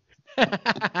 50.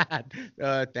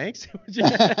 Thanks.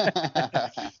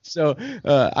 So,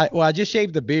 I just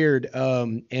shaved the beard,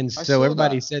 and so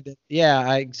everybody said that.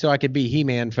 Yeah, so I could be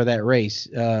He-Man for that race,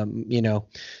 Yeah.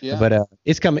 But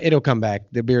it'll come back.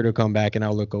 The beard will come back, and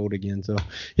I'll look old again. So,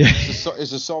 yeah, it's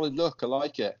a solid look. I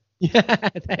like it. Yeah,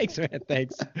 thanks, man.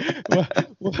 Thanks.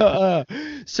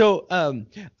 So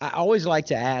I always like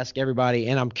to ask everybody,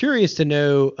 and I'm curious to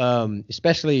know,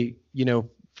 especially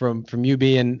from you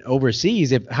being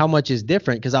overseas, how much is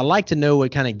different, because I like to know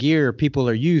what kind of gear people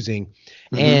are using.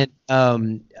 Mm-hmm.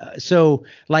 And so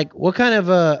like what kind of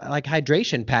like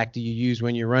hydration pack do you use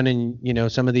when you're running,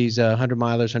 some of these 100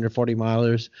 milers, 140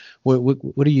 milers?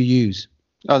 What do you use?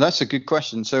 Oh, that's a good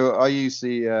question. So I use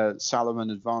the Salomon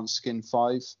Advanced Skin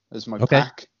 5 as my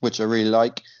pack, which I really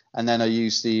like. And then I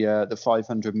use the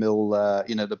 500 mil,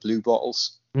 the blue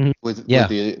bottles with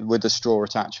the straw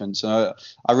attachments. And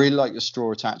I really like the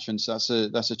straw attachments. That's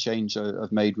a change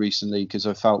I've made recently, because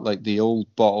I felt like the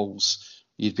old bottles,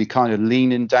 you'd be kind of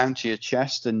leaning down to your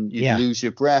chest and you'd lose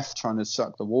your breath trying to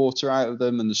suck the water out of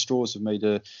them. And the straws have made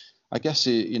I guess,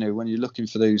 when you're looking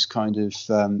for those kind of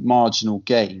marginal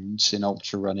gains in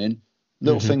ultra running,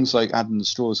 little things like adding the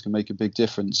straws can make a big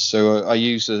difference. So I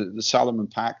use the Salomon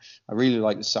pack. I really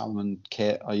like the Salomon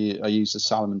kit. I use the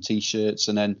Salomon t-shirts.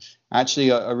 And then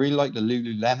actually, I really like the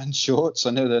Lululemon shorts.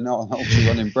 I know they're not an ultra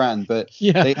running brand, but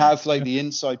they have like the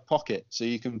inside pocket, so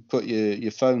you can put your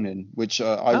phone in, which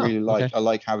I really like. Okay. I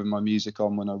like having my music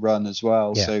on when I run as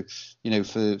well. Yeah.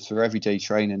 So, for everyday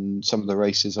training, some of the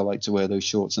races, I like to wear those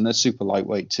shorts, and they're super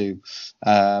lightweight too.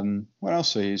 What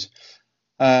else do I use?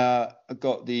 I've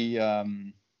got the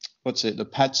the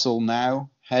Petzl Now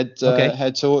head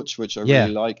torch, which I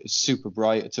really like. It's super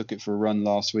bright. I took it for a run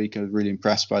last week. I was really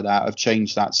impressed by that. I've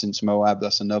changed that since Moab.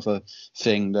 That's another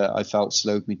thing that I felt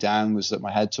slowed me down, was that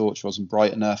my head torch wasn't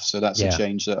bright enough. So that's a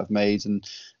change that I've made. And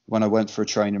when I went for a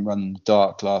training run in the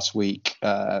dark last week,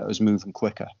 I was moving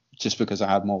quicker, just because I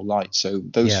had more light. So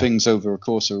those things over a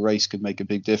course of a race could make a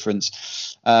big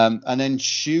difference. And then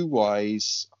shoe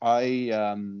wise,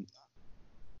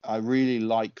 I really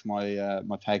like my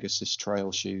my Pegasus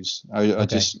trail shoes.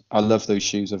 I love those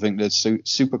shoes. I think they're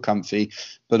super comfy,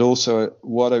 but also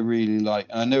what I really like,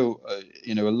 and I know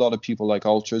a lot of people like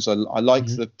ultras. I like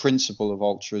the principle of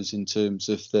ultras in terms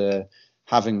of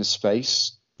having the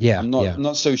space. Yeah, I'm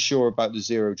not so sure about the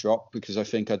zero drop, because I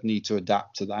think I'd need to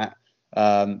adapt to that.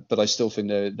 But I still think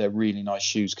they're really nice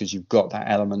shoes, because you've got that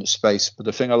element of space. But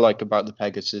the thing I like about the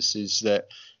Pegasus is that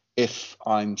if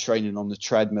I'm training on the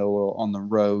treadmill or on the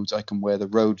road, I can wear the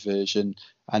road version.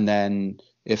 And then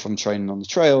if I'm training on the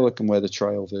trail, I can wear the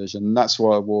trail version. And that's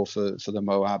what I wore for the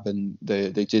Moab. And they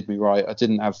did me right. I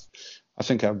think I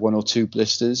had 1 or 2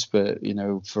 blisters, but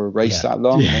for a race that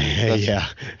long,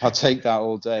 I'll take that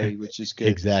all day, which is good.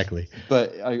 Exactly.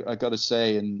 But I got to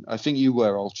say, and I think you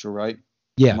wear ultra, right?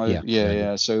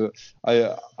 Yeah. So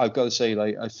I've got to say,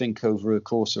 like, I think over a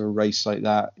course of a race like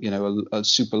that, a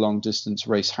super long distance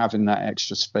race, having that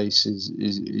extra space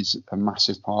is a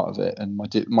massive part of it. And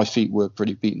my feet were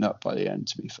pretty beaten up by the end,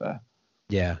 to be fair.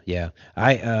 Yeah.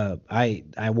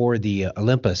 I wore the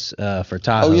Olympus for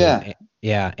Tahoe. Oh yeah.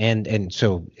 Yeah, and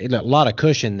so a lot of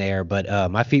cushion there,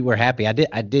 but my feet were happy. I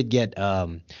did get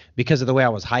because of the way I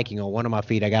was hiking, on one of my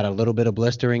feet I got a little bit of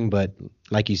blistering, but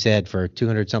like you said, for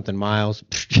 200 something miles,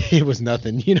 it was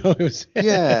nothing. It was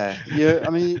yeah. I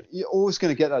mean, you're always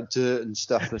going to get that dirt and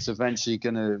stuff that's eventually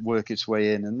going to work its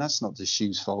way in, and that's not the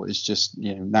shoe's fault. It's just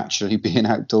naturally being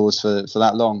outdoors for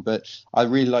that long. But I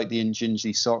really like the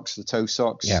Injinji socks, the toe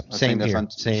socks. Yeah, I think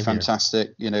they're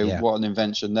fantastic. What an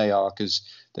invention they are, because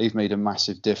they've made a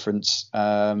massive difference.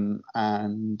 And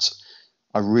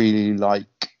I really like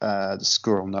the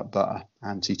squirrel nut butter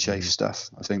anti-chafe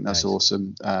stuff. I think that's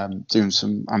awesome. Doing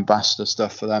some ambassador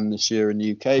stuff for them this year in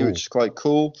the UK, which is quite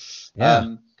cool.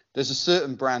 Yeah. There's a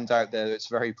certain brand out there that's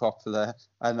very popular,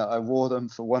 and I wore them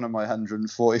for one of my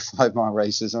 145 mile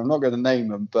races. I'm not going to name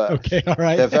them, but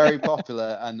they're very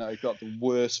popular, and I got the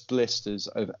worst blisters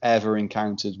I've ever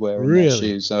encountered wearing their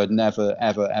shoes. So I'd never,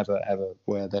 ever, ever, ever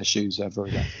wear their shoes ever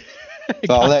again.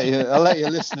 But I'll let your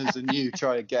listeners and you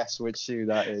try to guess which shoe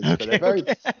that is. But they're very,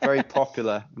 very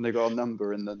popular, and they've got a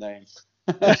number in the name.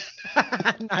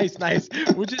 Nice.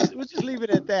 We'll just leave it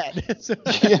at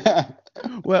that. Yeah.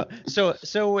 Well, so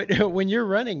when you're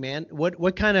running, man,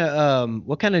 what kind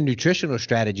of nutritional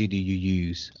strategy do you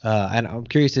use? And I'm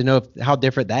curious to know how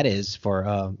different that is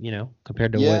for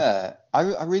compared to Yeah,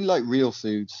 I really like real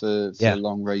food for Yeah.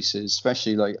 long races,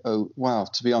 especially like,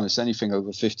 to be honest, anything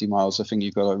over 50 miles, I think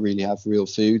you've got to really have real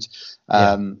food.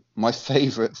 My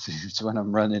favorite food when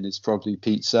I'm running is probably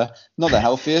pizza. Not the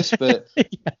healthiest, but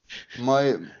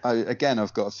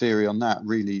I've got a theory on that,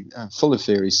 really full of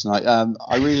theories tonight.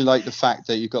 I really like the fact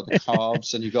that you've got the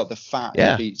carbs and you've got the fat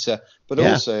in pizza, but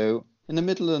also in the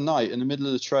middle of the night, in the middle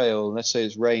of the trail, let's say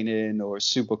it's raining or it's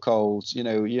super cold,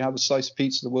 you have a slice of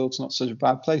pizza, the world's not such a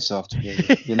bad place afterwards,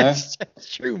 That's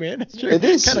true, man. It's true. It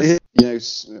is.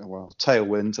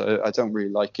 Tailwind, I don't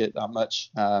really like it that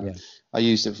much. I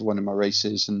used it for one of my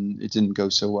races and it didn't go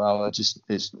so well.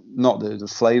 It's not that the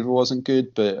flavor wasn't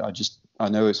good, but I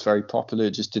know it's very popular.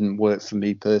 It just didn't work for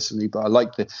me personally. But I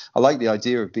like the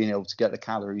idea of being able to get the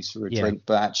calories for a drink.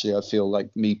 But actually, I feel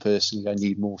like me personally, I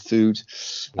need more food.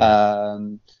 I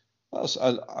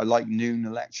like Noon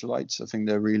electrolytes. I think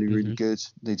they're really, really good.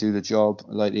 They do the job.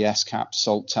 I like the S-Cap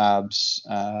salt tabs.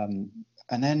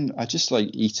 And then I just like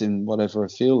eating whatever I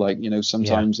feel like.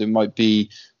 Sometimes it might be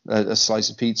a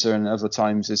slice of pizza, and other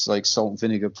times it's like salt and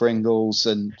vinegar Pringles,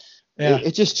 and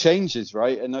it just changes,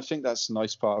 right? And I think that's a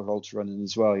nice part of ultra running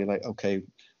as well. You're like, okay,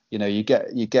 you get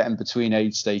in between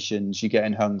aid stations, you're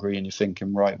getting hungry, and you're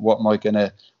thinking, right, what am I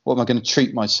gonna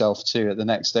treat myself to at the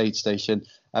next aid station?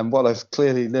 And what I've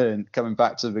clearly learned, coming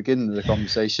back to the beginning of the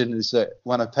conversation, is that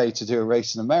when I pay to do a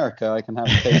race in America, I can have a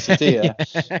quesadilla.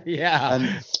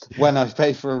 And when I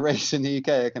pay for a race in the UK,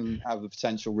 I can have the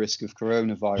potential risk of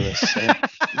coronavirus.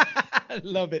 I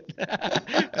love it.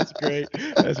 That's great.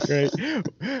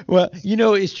 Well,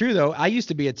 it's true though. I used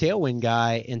to be a Tailwind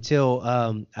guy until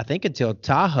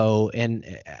Tahoe,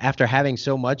 and after having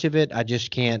so much of it, I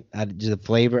just can't. The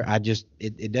flavor,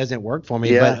 it doesn't work for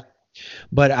me.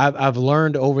 But I've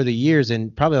learned over the years,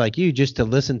 and probably like you, just to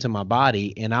listen to my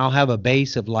body, and I'll have a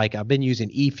base of like, I've been using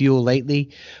eFuel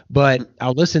lately, but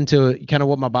I'll listen to kind of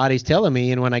what my body's telling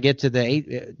me. And when I get to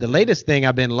the latest thing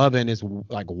I've been loving is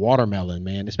like watermelon,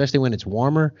 man, especially when it's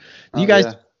warmer. You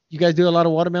guys do a lot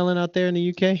of watermelon out there in the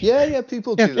UK? Yeah,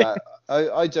 people do that.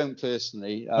 I don't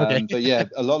personally, but yeah,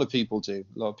 a lot of people do.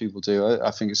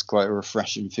 I think it's quite a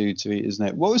refreshing food to eat, isn't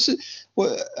it? What was it?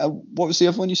 What was the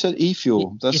other one you said?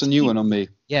 eFuel. That's a new one on me.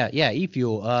 Yeah,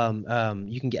 eFuel.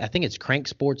 You can get. I think it's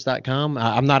cranksports.com.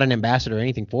 I'm not an ambassador or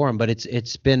anything for them, but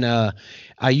it's been.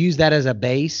 I use that as a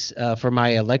base for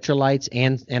my electrolytes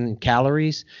and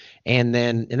calories. And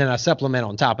then I supplement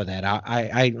on top of that.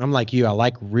 I'm like you. I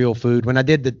like real food. When I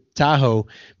did the Tahoe,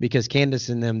 because Candace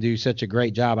and them do such a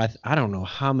great job, I don't know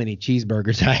how many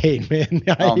cheeseburgers I ate, man.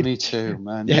 Me too,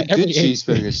 man. Yeah, good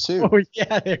cheeseburgers too. Oh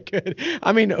yeah, they're good.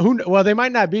 I mean, they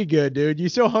might not be good, dude. You're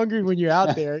so hungry when you're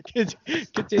out there. It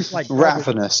tastes like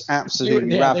ravenous,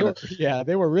 absolutely ravenous.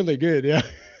 They were really good. Yeah.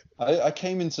 I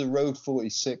came into Road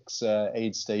 46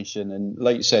 aid station, and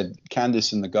like you said,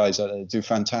 Candice and the guys out there do a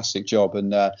fantastic job.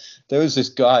 And there was this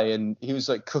guy, and he was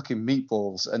like cooking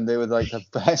meatballs, and they were like the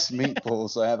best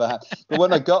meatballs I ever had. But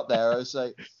when I got there, I was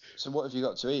like, "So what have you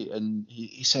got to eat?" And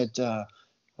he said,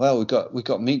 "Well, we got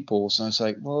meatballs." And I was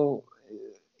like, "Well,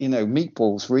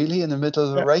 meatballs really in the middle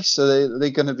of the race? Are they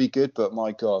going to be good?" But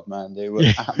my God, man, they were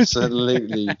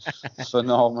absolutely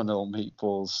phenomenal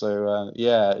meatballs. So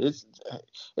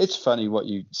it's funny what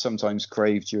you sometimes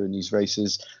crave during these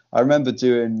races. I remember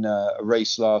doing a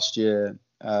race last year.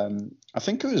 I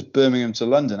think it was Birmingham to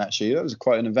London, actually. That was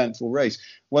quite an eventful race.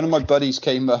 One of my buddies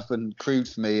came up and crewed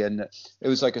for me, and it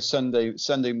was like a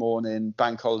Sunday morning,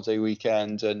 bank holiday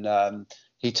weekend, and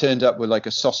he turned up with like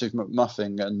a sausage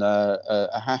McMuffin and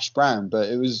a hash brown, but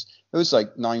it was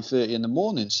like 9:30 in the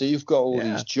morning. So you've got all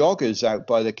these joggers out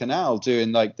by the canal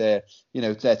doing like their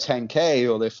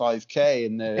 10K or their 5K,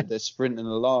 and they're sprinting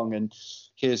along, and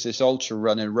here's this ultra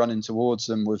running towards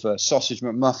them with a sausage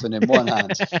McMuffin in one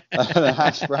hand and a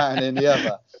hash brown in the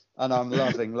other. And I'm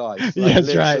loving life.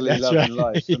 That's right.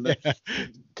 Life.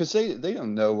 Because they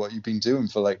don't know what you've been doing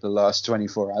for like the last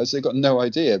 24 hours. They've got no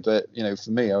idea. But, for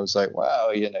me, I was like,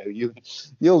 wow,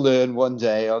 you'll learn one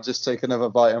day. I'll just take another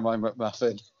bite of my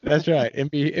McMuffin. That's right. And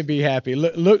be happy.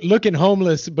 Looking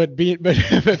homeless, but feeling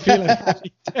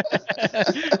happy.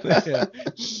 Yeah.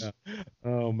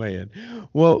 Oh, man.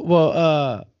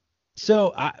 Well,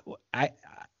 so I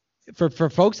for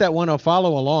folks that want to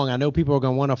follow along, I know people are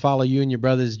going to want to follow you and your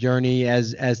brother's journey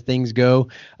as things go.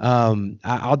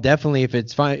 I'll definitely, if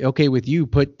it's fine, okay with you,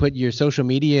 put your social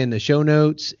media in the show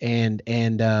notes, and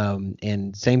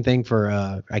same thing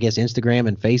for I guess Instagram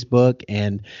and Facebook.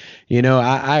 And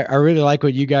I really like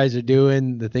what you guys are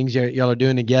doing, the things y'all are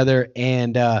doing together,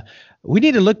 and we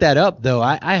need to look that up though.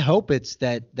 I hope it's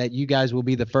that you guys will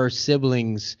be the first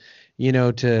siblings,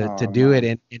 to do it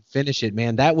and finish it,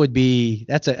 man.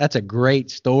 That's a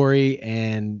great story,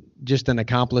 and just an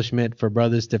accomplishment for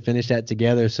brothers to finish that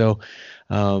together. So,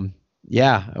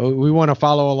 yeah, we want to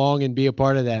follow along and be a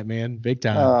part of that, man. Big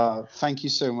time. Thank you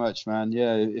so much, man.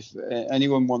 Yeah, if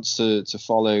anyone wants to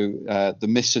follow the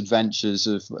misadventures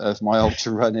of my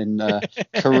ultra running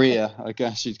career, I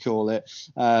guess you'd call it,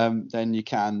 then you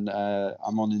can.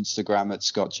 I'm on Instagram at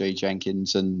Scott J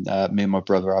Jenkins, and me and my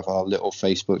brother have our little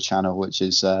Facebook channel, which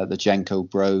is the Jenko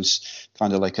Bros,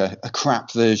 kind of like a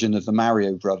crap version of the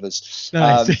Mario Brothers,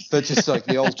 nice. But just like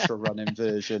the ultra running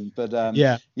version. But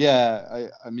I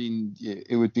mean,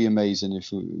 it would be amazing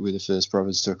if we were the first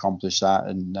brothers to accomplish that,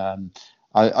 and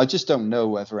I just don't know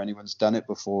whether anyone's done it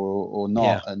before or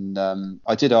not. Yeah. And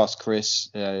I did ask Chris.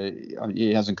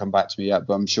 He hasn't come back to me yet,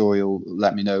 but I'm sure he'll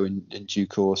let me know in due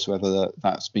course whether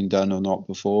that's been done or not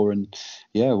before. And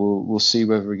yeah, we'll see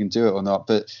whether we can do it or not.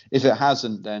 But if it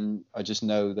hasn't, then I just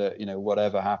know that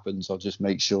whatever happens, I'll just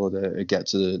make sure that it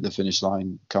gets to the finish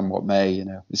line, come what may.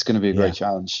 It's going to be a great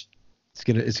challenge.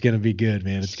 It's gonna be good,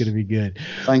 man. It's gonna be good.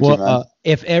 Thank you, man.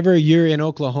 If ever you're in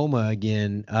Oklahoma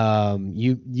again,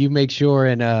 you make sure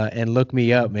and look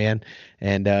me up, man.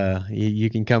 And you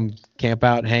can come camp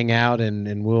out, hang out,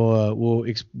 and we'll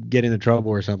get into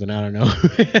trouble or something. I don't know.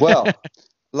 Well,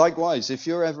 likewise, if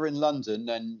you're ever in London,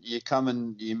 then you come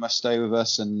and you must stay with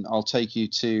us, and I'll take you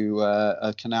to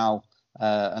a canal.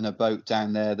 And a boat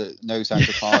down there that knows how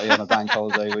to party on a bank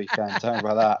holiday weekend. Don't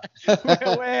worry about that.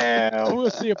 Well, we'll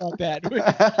see about that.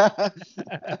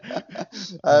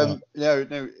 No,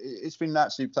 it's been an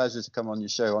absolute pleasure to come on your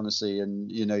show, honestly.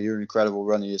 And you're an incredible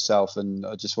runner yourself, and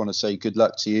I just want to say good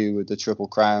luck to you with the Triple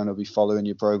Crown. I'll be following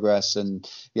your progress, and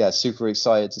super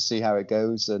excited to see how it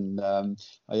goes. And I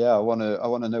want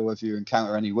to know whether you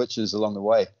encounter any witches along the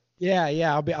way.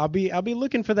 Yeah, I'll be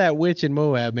looking for that witch in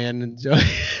Moab, man.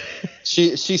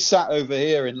 She sat over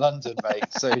here in London, mate.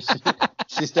 So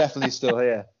she's definitely still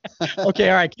here. Okay,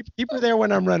 all right. Keep her there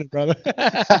when I'm running, brother.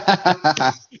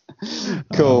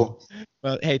 Cool.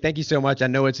 Well, hey, thank you so much. I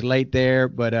know it's late there,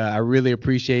 but I really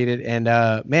appreciate it. And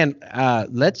man,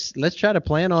 let's try to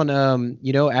plan on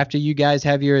after you guys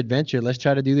have your adventure, let's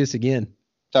try to do this again.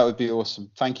 That would be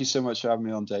awesome. Thank you so much for having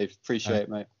me on, Dave. Appreciate it,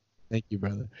 mate. Thank you,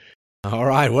 brother. All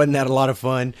right, wasn't that a lot of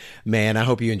fun, man? I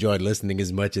hope you enjoyed listening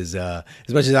as much as I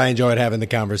enjoyed having the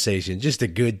conversation. Just a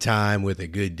good time with a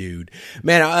good dude,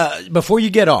 man. Before you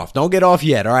get off, don't get off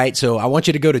yet. All right, so I want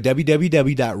you to go to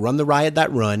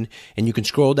www.runtheriot.run, and you can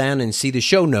scroll down and see the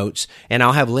show notes, and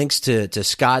I'll have links to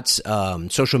Scott's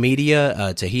social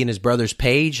media, to he and his brother's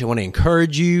page. I want to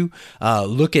encourage you,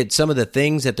 look at some of the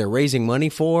things that they're raising money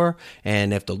for,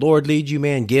 and if the Lord leads you,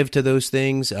 man, give to those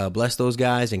things. Bless those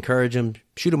guys, encourage them.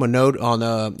 Shoot them a note on,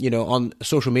 on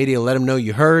social media. Let them know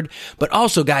you heard. But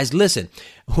also, guys, listen,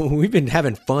 we've been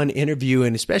having fun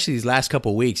interviewing, especially these last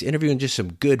couple of weeks, interviewing just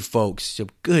some good folks, some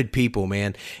good people,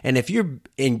 man. And if you're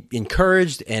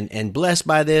encouraged and blessed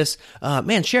by this,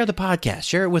 man, share the podcast.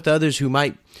 Share it with others who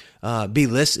might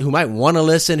who might want to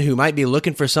listen, who might be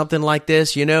looking for something like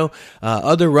this,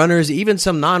 other runners, even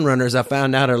some non-runners I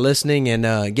found out are listening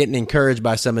and getting encouraged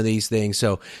by some of these things.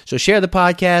 So share the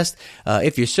podcast.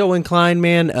 If you're so inclined,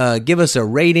 man, give us a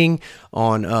rating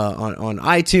on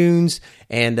iTunes,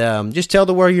 and just tell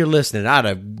the world you're listening. I'd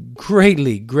have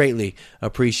greatly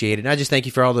appreciate it. And I just thank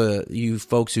you for all you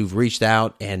folks who've reached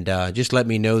out and just let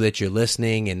me know that you're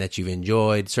listening and that you've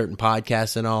enjoyed certain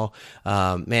podcasts and all.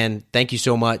 Man, thank you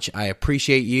so much. I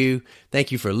appreciate you.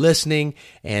 Thank you for listening,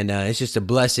 and it's just a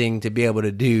blessing to be able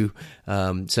to do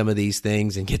some of these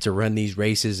things and get to run these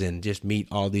races and just meet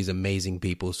all these amazing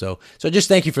people. So just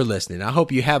thank you for listening. I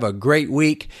hope you have a great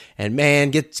week, and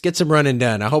man, get some running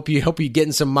done. I hope you're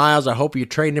getting some miles. I hope you're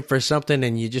training for something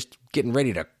and you're just getting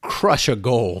ready to crush a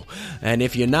goal. And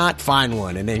if you're not, find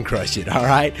one and then crush it. All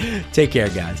right, take care,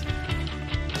 guys.